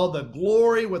 We saw the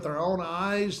glory with our own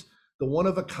eyes, the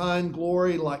one-of-a-kind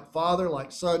glory, like Father,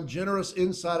 like Son, generous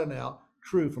inside and out,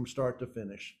 true from start to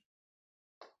finish.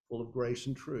 Full of grace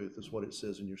and truth is what it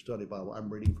says in your study Bible. I'm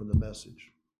reading from the Message.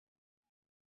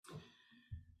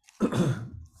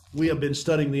 We have been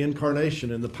studying the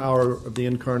incarnation and the power of the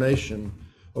incarnation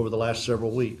over the last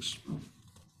several weeks.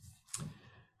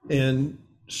 And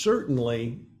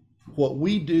certainly what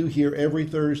we do here every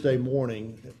Thursday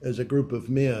morning as a group of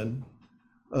men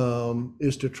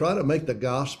is to try to make the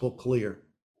gospel clear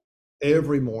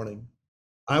every morning.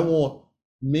 I want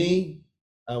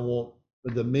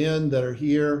the men that are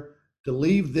here to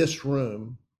leave this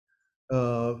room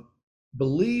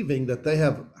believing that they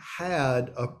have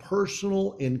had a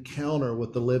personal encounter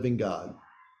with the living God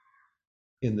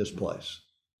in this place.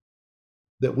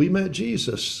 That we met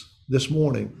Jesus this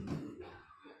morning.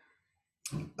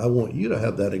 I want you to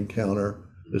have that encounter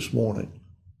this morning.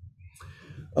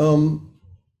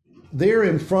 There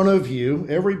in front of you,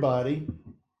 everybody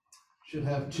should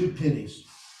have 2 pennies.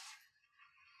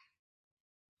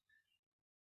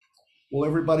 Will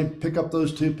everybody pick up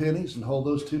those 2 pennies and hold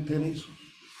those 2 pennies?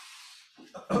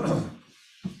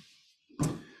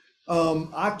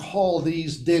 I call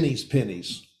these Denny's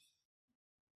pennies.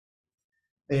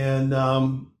 And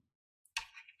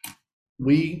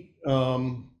we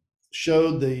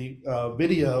showed the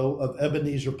video of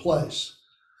Ebenezer Place.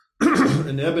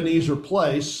 And Ebenezer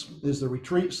Place is the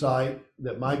retreat site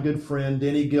that my good friend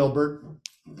Denny Gilbert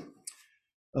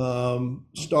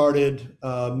started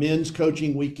men's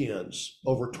coaching weekends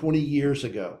over 20 years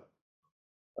ago.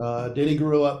 Denny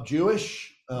grew up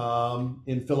Jewish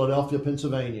in Philadelphia,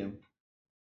 Pennsylvania.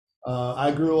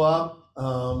 I grew up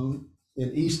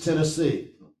in East Tennessee.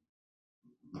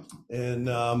 And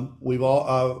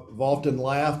I've often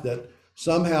laughed that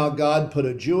somehow God put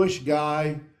a Jewish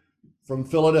guy from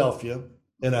Philadelphia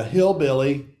and a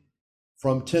hillbilly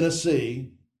from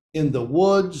Tennessee in the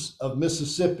woods of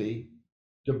Mississippi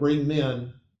to bring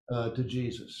men to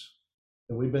Jesus.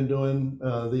 And we've been doing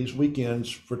these weekends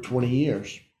for 20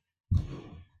 years.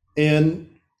 And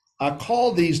I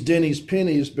call these Denny's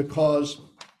pennies because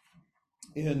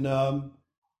in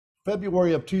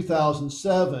February of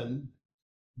 2007,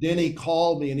 Denny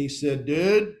called me and he said,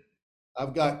 dude,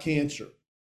 I've got cancer.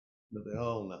 I said,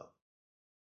 oh no.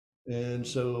 And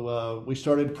so we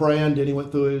started praying. Denny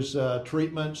went through his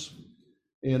treatments.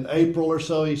 In April or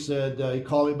so, he said, he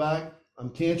called me back. I'm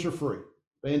cancer free.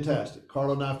 Fantastic.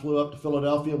 Carla and I flew up to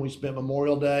Philadelphia and we spent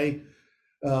Memorial Day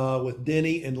with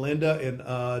Denny and Linda.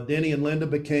 And Denny and Linda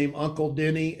became Uncle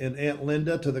Denny and Aunt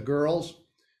Linda to the girls.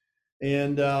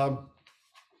 And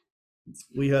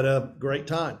we had a great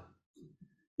time.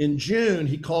 In June,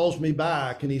 he calls me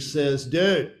back and he says,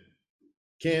 dude,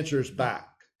 cancer's back.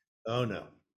 Oh no,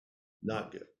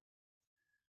 not good.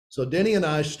 So Denny and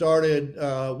I started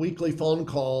weekly phone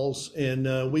calls,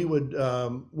 and we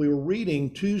were reading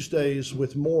Tuesdays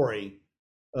with Maury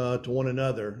to one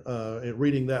another, and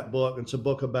reading that book. It's a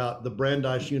book about the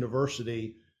Brandeis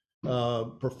University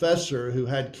professor who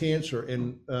had cancer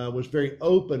and was very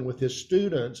open with his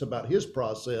students about his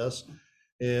process.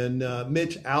 And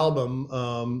Mitch Albom,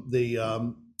 the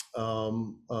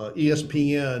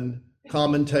ESPN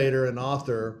commentator and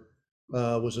author,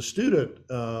 was a student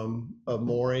of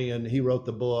Maury, and he wrote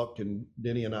the book, and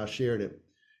Denny and I shared it.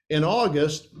 In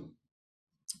August,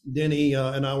 Denny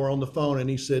and I were on the phone, and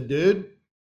he said, dude,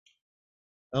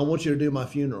 I want you to do my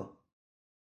funeral.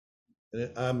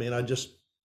 And I just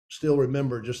still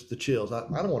remember just the chills. I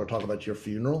don't want to talk about your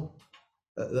funeral.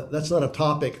 That's not a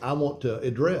topic I want to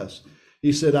address.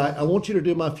 He said, I want you to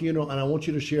do my funeral, and I want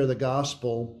you to share the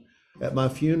gospel at my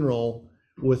funeral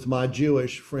with my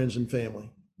Jewish friends and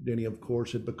family. Denny, of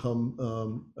course, had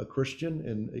become a Christian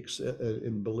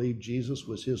and believed Jesus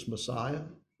was his Messiah.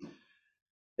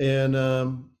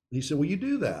 And he said, will you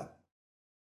do that?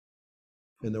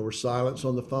 And there was silence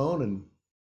on the phone, and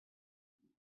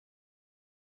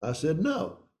I said,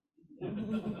 no.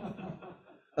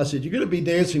 I said, you're going to be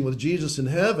dancing with Jesus in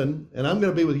heaven, and I'm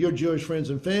going to be with your Jewish friends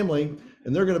and family,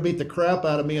 and they're going to beat the crap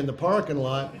out of me in the parking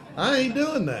lot. I ain't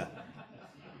doing that.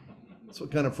 That's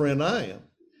what kind of friend I am.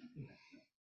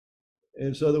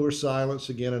 And so there was silence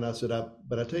again, and I said,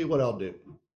 but I tell you what I'll do.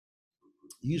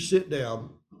 You sit down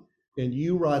and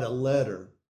you write a letter,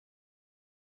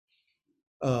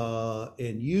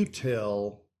 and you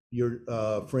tell your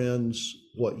friends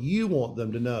what you want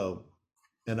them to know,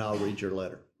 and I'll read your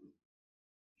letter.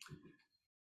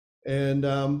 And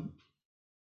on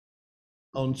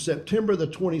September the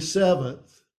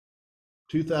 27th,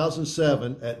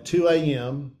 2007, at 2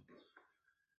 a.m.,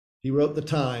 he wrote the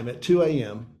time, at 2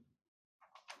 a.m.,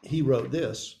 he wrote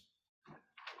this.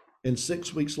 And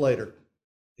 6 weeks later,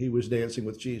 he was dancing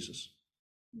with Jesus.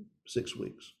 6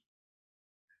 weeks.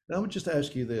 Now, I would just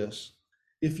ask you this.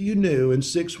 If you knew in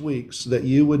 6 weeks that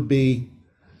you would be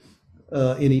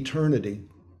in eternity,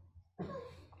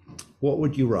 what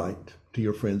would you write to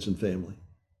your friends and family?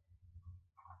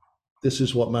 This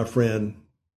is what my friend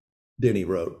Denny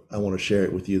wrote. I want to share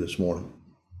it with you this morning.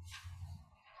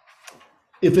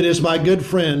 If it is my good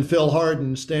friend Phil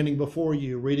Harden standing before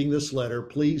you reading this letter,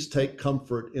 please take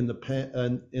comfort in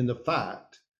the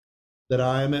fact that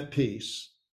I am at peace,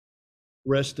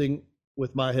 resting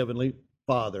with my Heavenly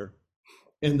Father,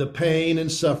 and the pain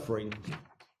and suffering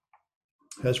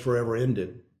has forever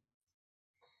ended.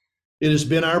 It has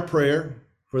been our prayer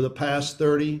for the past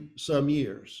 30 some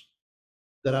years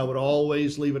that I would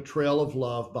always leave a trail of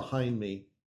love behind me,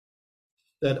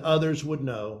 that others would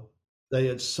know they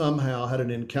had somehow had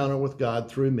an encounter with God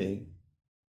through me,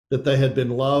 that they had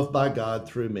been loved by God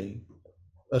through me,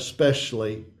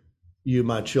 especially you,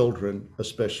 my children,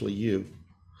 especially you.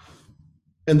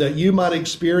 And that you might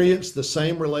experience the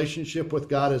same relationship with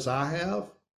God as I have.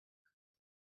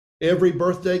 Every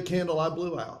birthday candle I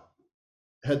blew out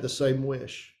had the same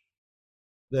wish,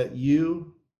 that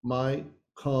you might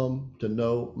come to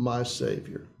know my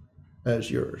Savior as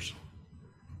yours,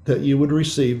 that you would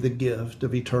receive the gift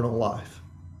of eternal life,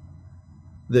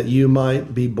 that you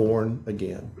might be born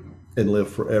again and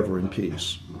live forever in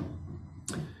peace.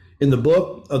 In the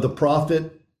book of the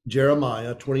prophet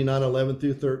Jeremiah 29:11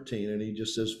 through 13, and he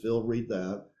just says, Phil, read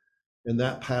that. And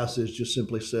that passage just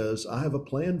simply says, I have a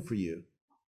plan for you,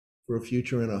 for a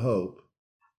future and a hope.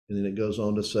 And then it goes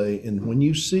on to say, and when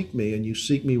you seek me, and you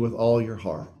seek me with all your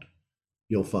heart,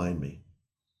 you'll find me.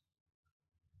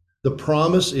 The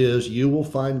promise is you will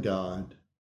find God.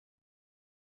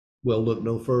 Well, look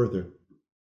no further.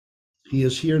 He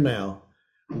is here now,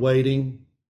 waiting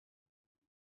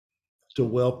to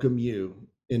welcome you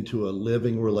into a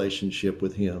living relationship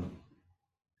with him.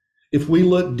 If we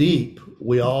look deep,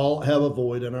 we all have a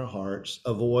void in our hearts,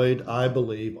 a void I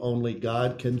believe only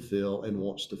God can fill and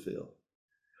wants to fill.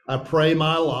 I pray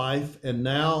my life and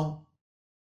now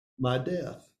my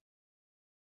death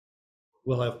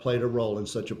will have played a role in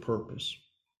such a purpose.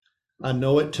 I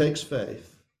know it takes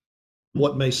faith.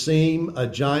 What may seem a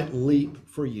giant leap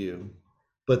for you,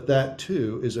 but that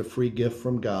too is a free gift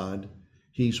from God.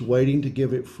 He's waiting to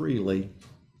give it freely.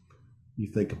 You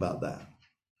think about that.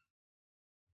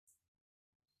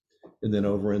 And then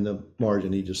over in the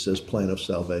margin, he just says plan of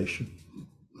salvation.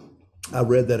 I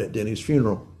read that at Denny's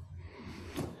funeral.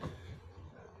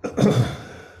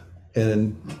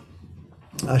 And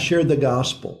I shared the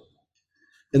gospel.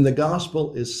 And the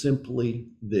gospel is simply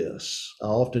this. I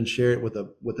often share it with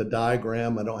a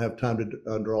diagram. I don't have time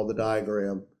to draw the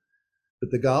diagram. But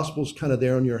the gospel's kind of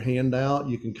there on your handout.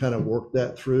 You can kind of work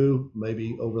that through.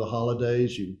 Maybe over the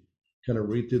holidays, you kind of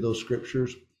read through those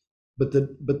scriptures. But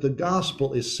the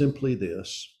gospel is simply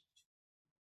this,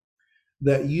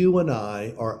 that you and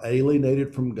I are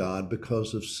alienated from God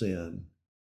because of sin.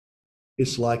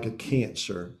 It's like a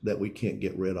cancer that we can't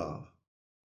get rid of.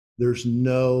 There's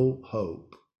no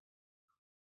hope.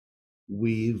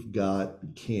 We've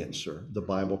got cancer. The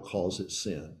Bible calls it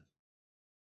sin.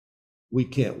 We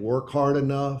can't work hard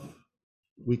enough.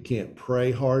 We can't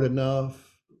pray hard enough.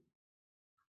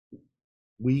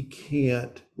 We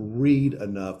can't read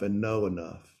enough and know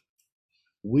enough.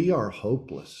 We are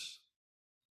hopeless.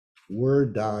 We're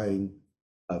dying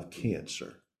of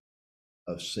cancer,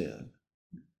 of sin.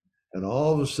 And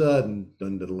all of a sudden,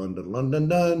 dun dun dun dun dun dun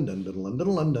dun dun dun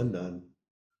dun dun dun dun,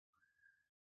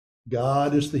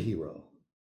 God is the hero,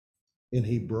 and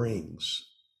he brings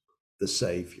the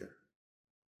Savior.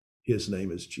 His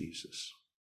name is Jesus.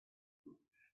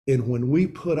 And when we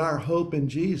put our hope in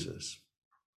Jesus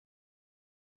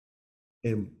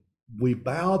and we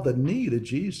bow the knee to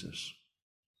Jesus,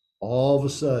 all of a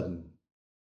sudden,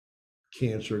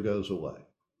 cancer goes away.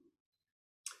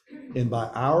 And by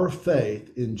our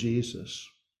faith in Jesus,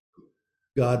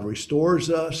 God restores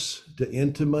us to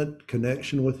intimate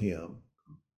connection with him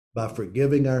by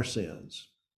forgiving our sins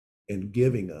and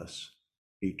giving us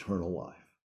eternal life.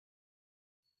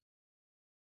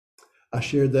 I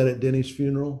shared that at Denny's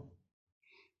funeral,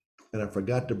 and I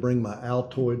forgot to bring my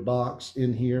Altoid box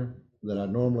in here that I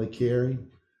normally carry,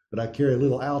 but I carry a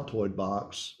little Altoid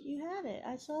box. You had it.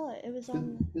 I saw it. It was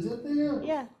on. Is it there?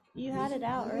 Yeah, you had it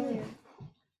out earlier.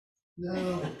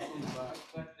 No.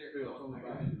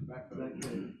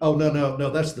 Oh, no,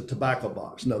 that's the tobacco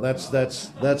box. No, that's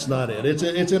not it.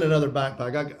 It's in another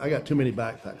backpack. I got too many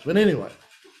backpacks. But anyway,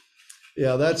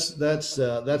 yeah, that's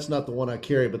not the one I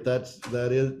carry, but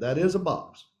that is a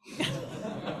box.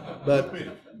 But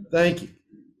thank you.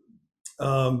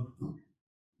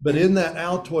 But in that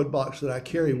Altoid box that I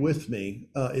carry with me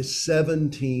is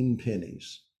 17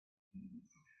 pennies.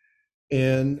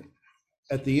 And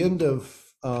at the end of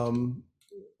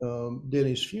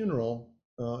Denny's funeral,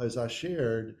 as I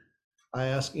shared, I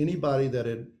asked anybody that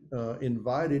had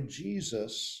invited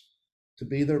Jesus to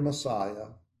be their Messiah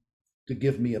to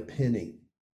give me a penny.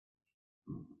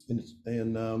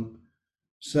 And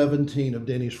 17 of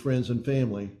Denny's friends and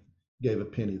family gave a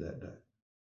penny that day.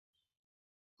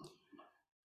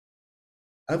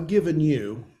 I've given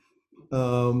you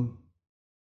 2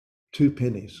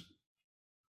 pennies.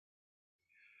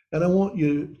 And I want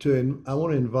to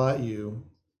invite you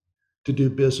to do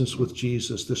business with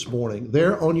Jesus this morning.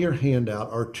 There on your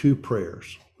handout are 2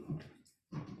 prayers.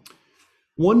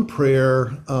 One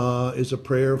prayer is a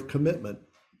prayer of commitment.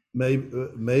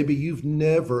 Maybe you've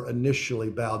never initially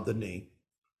bowed the knee,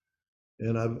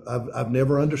 and I've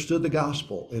never understood the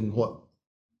gospel. And what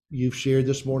you've shared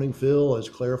this morning, Phil, has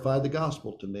clarified the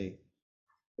gospel to me.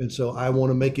 And so I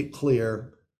want to make it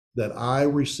clear that I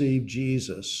received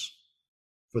Jesus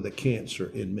for the cancer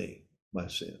in me, my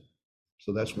sin.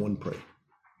 So that's one prayer.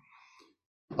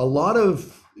 A lot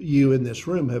of you in this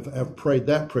room have prayed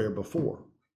that prayer before.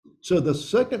 So the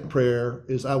second prayer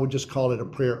is, I would just call it a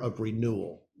prayer of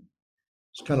renewal.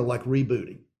 It's kind of like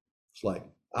rebooting. It's like,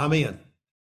 I'm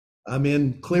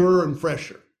in clearer and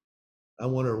fresher. I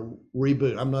want to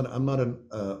reboot. I'm not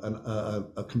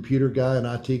a computer guy, an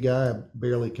IT guy. I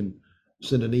barely can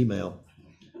send an email,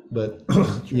 but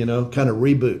kind of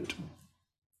reboot.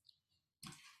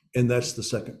 And that's the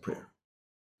second prayer.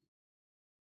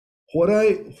 What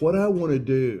I want to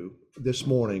do this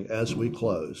morning as we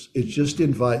close is just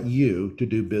invite you to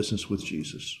do business with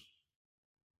Jesus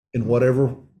in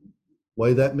whatever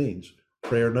way that means.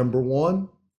 Prayer number 1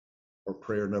 or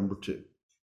prayer number 2.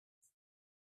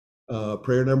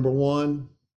 Prayer number 1,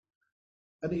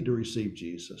 I need to receive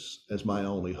Jesus as my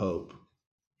only hope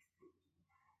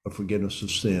of forgiveness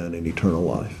of sin and eternal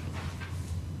life.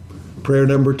 Prayer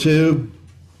number 2,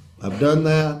 I've done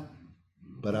that,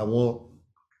 but I want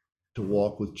to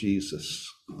walk with Jesus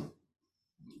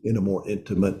in a more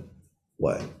intimate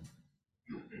way.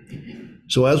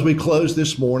 So as we close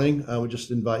this morning, I would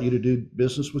just invite you to do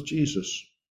business with Jesus.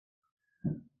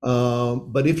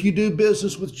 But if you do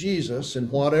business with Jesus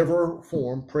in whatever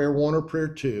form, prayer 1 or prayer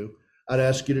 2, I'd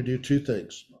ask you to do 2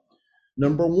 things.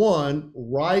 Number 1,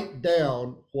 write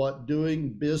down what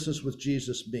doing business with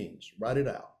Jesus means. Write it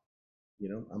out.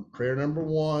 Prayer number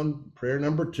 1, prayer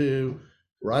number 2,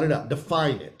 write it out.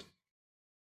 Define it.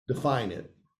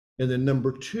 And then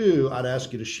number 2, I'd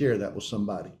ask you to share that with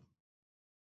somebody.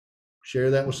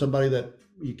 Share that with somebody that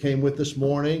you came with this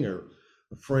morning, or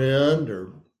a friend,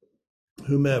 or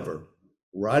whomever.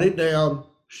 Write it down,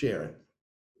 share it.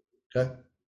 Okay?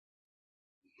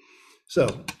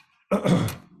 So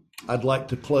I'd like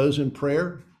to close in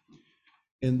prayer,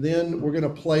 and then we're going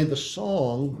to play the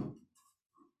song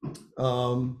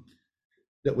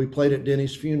that we played at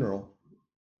Denny's funeral.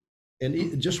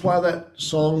 And just while that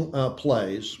song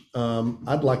plays,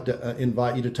 I'd like to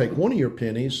invite you to take one of your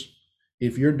pennies,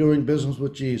 if you're doing business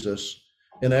with Jesus,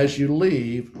 and as you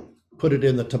leave, put it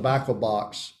in the tobacco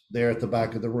box there at the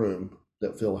back of the room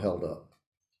that Phil held up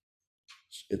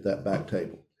at that back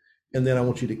table. And then I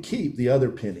want you to keep the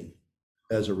other penny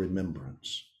as a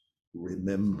remembrance.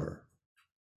 Remember.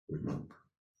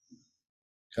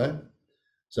 Okay?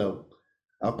 So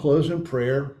I'll close in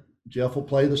prayer. Jeff will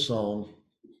play the song.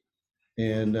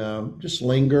 And just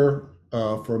linger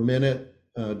for a minute,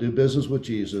 do business with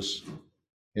Jesus.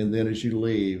 And then as you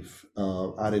leave,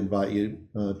 I'd invite you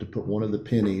to put one of the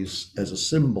pennies as a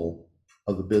symbol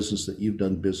of the business that you've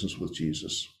done business with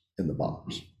Jesus in the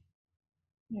box.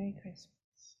 Merry Christmas.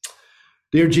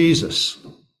 Dear Jesus,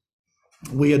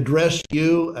 we address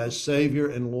you as Savior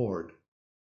and Lord.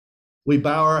 We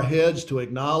bow our heads to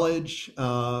acknowledge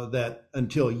that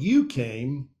until you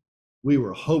came, we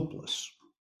were hopeless.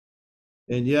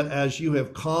 And yet, as you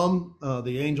have come,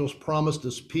 the angels promised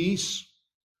us peace,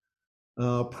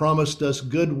 promised us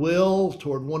goodwill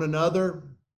toward one another,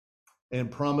 and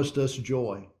promised us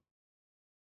joy.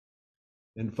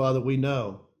 And Father, we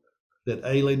know that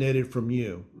alienated from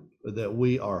you, that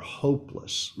we are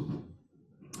hopeless.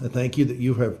 I thank you that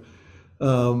you have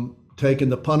taken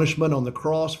the punishment on the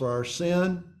cross for our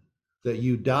sin, that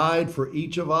you died for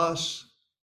each of us,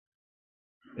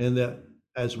 and that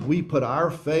as we put our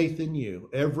faith in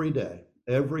you every day,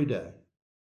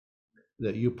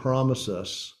 that you promise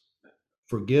us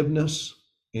forgiveness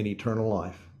and eternal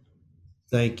life.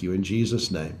 Thank you in Jesus'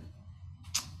 name.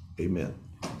 Amen.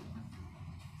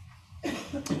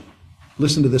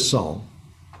 Listen to this song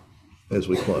as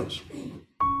we close.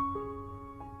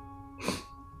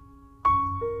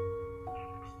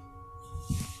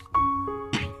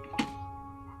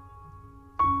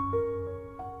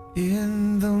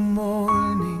 In the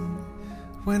morning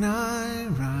when I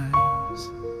rise,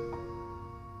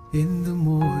 in the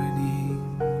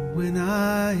morning when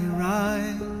I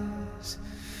rise,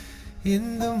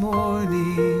 in the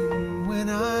morning when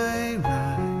I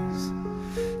rise,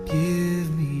 give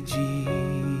me Jesus.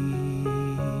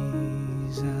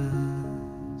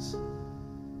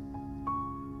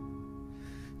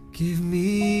 Give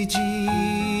me Jesus.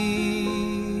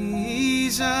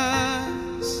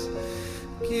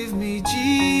 Give me Jesus.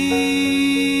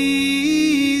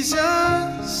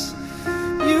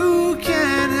 You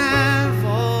can have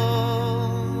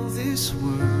all this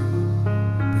world,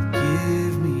 but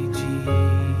give me Jesus.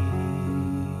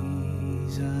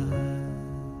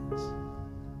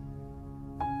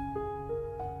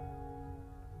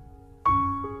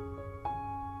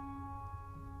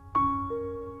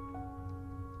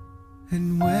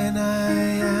 And when I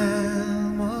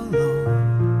am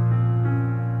alone,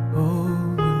 oh,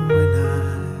 and when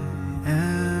I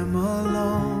am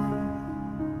alone,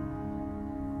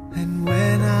 and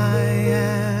when I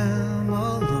am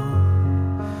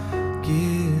alone,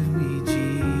 give me Jesus.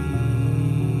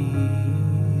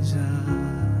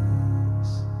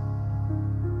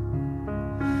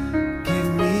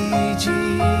 Give me Jesus.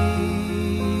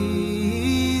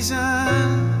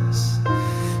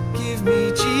 Give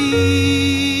me Jesus.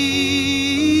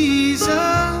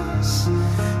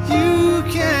 You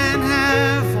can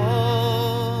have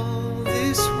all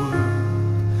this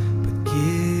world, but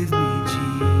give me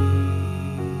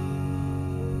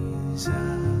Jesus.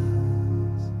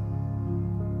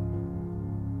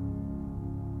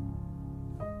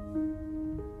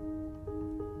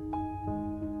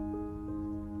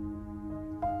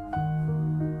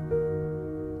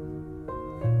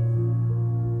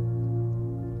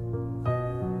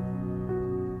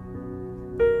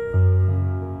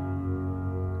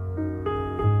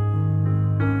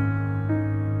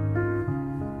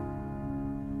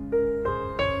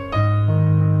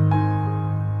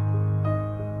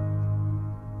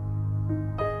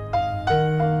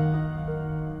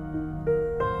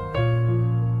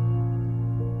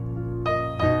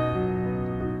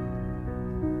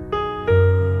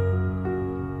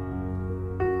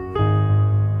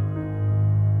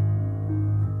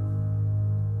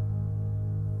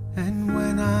 And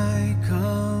when I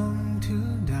come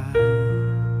to die,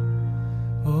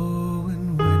 oh,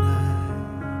 and when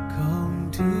I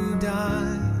come to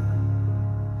die,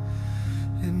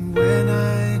 and when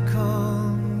I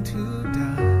come to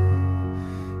die,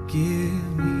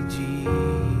 give me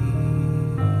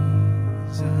Jesus.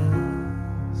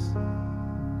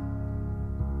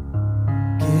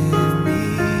 Give me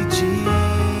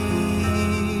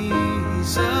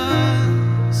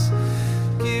Jesus.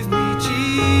 Give me Jesus.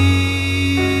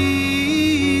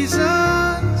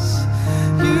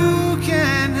 You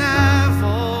can have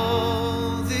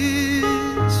all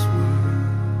this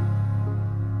world.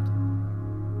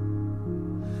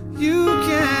 You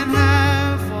can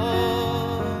have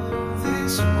all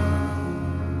this world.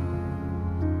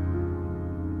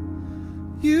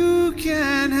 You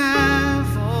can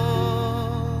have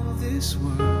all this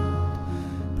world,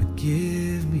 but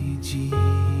give me Jesus.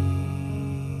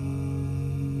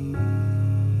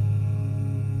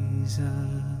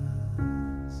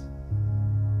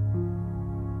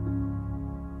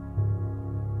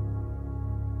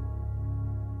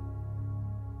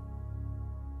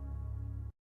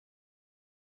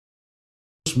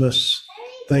 Christmas.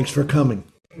 Thanks for coming.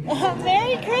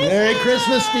 Merry Christmas. Merry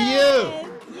Christmas to you.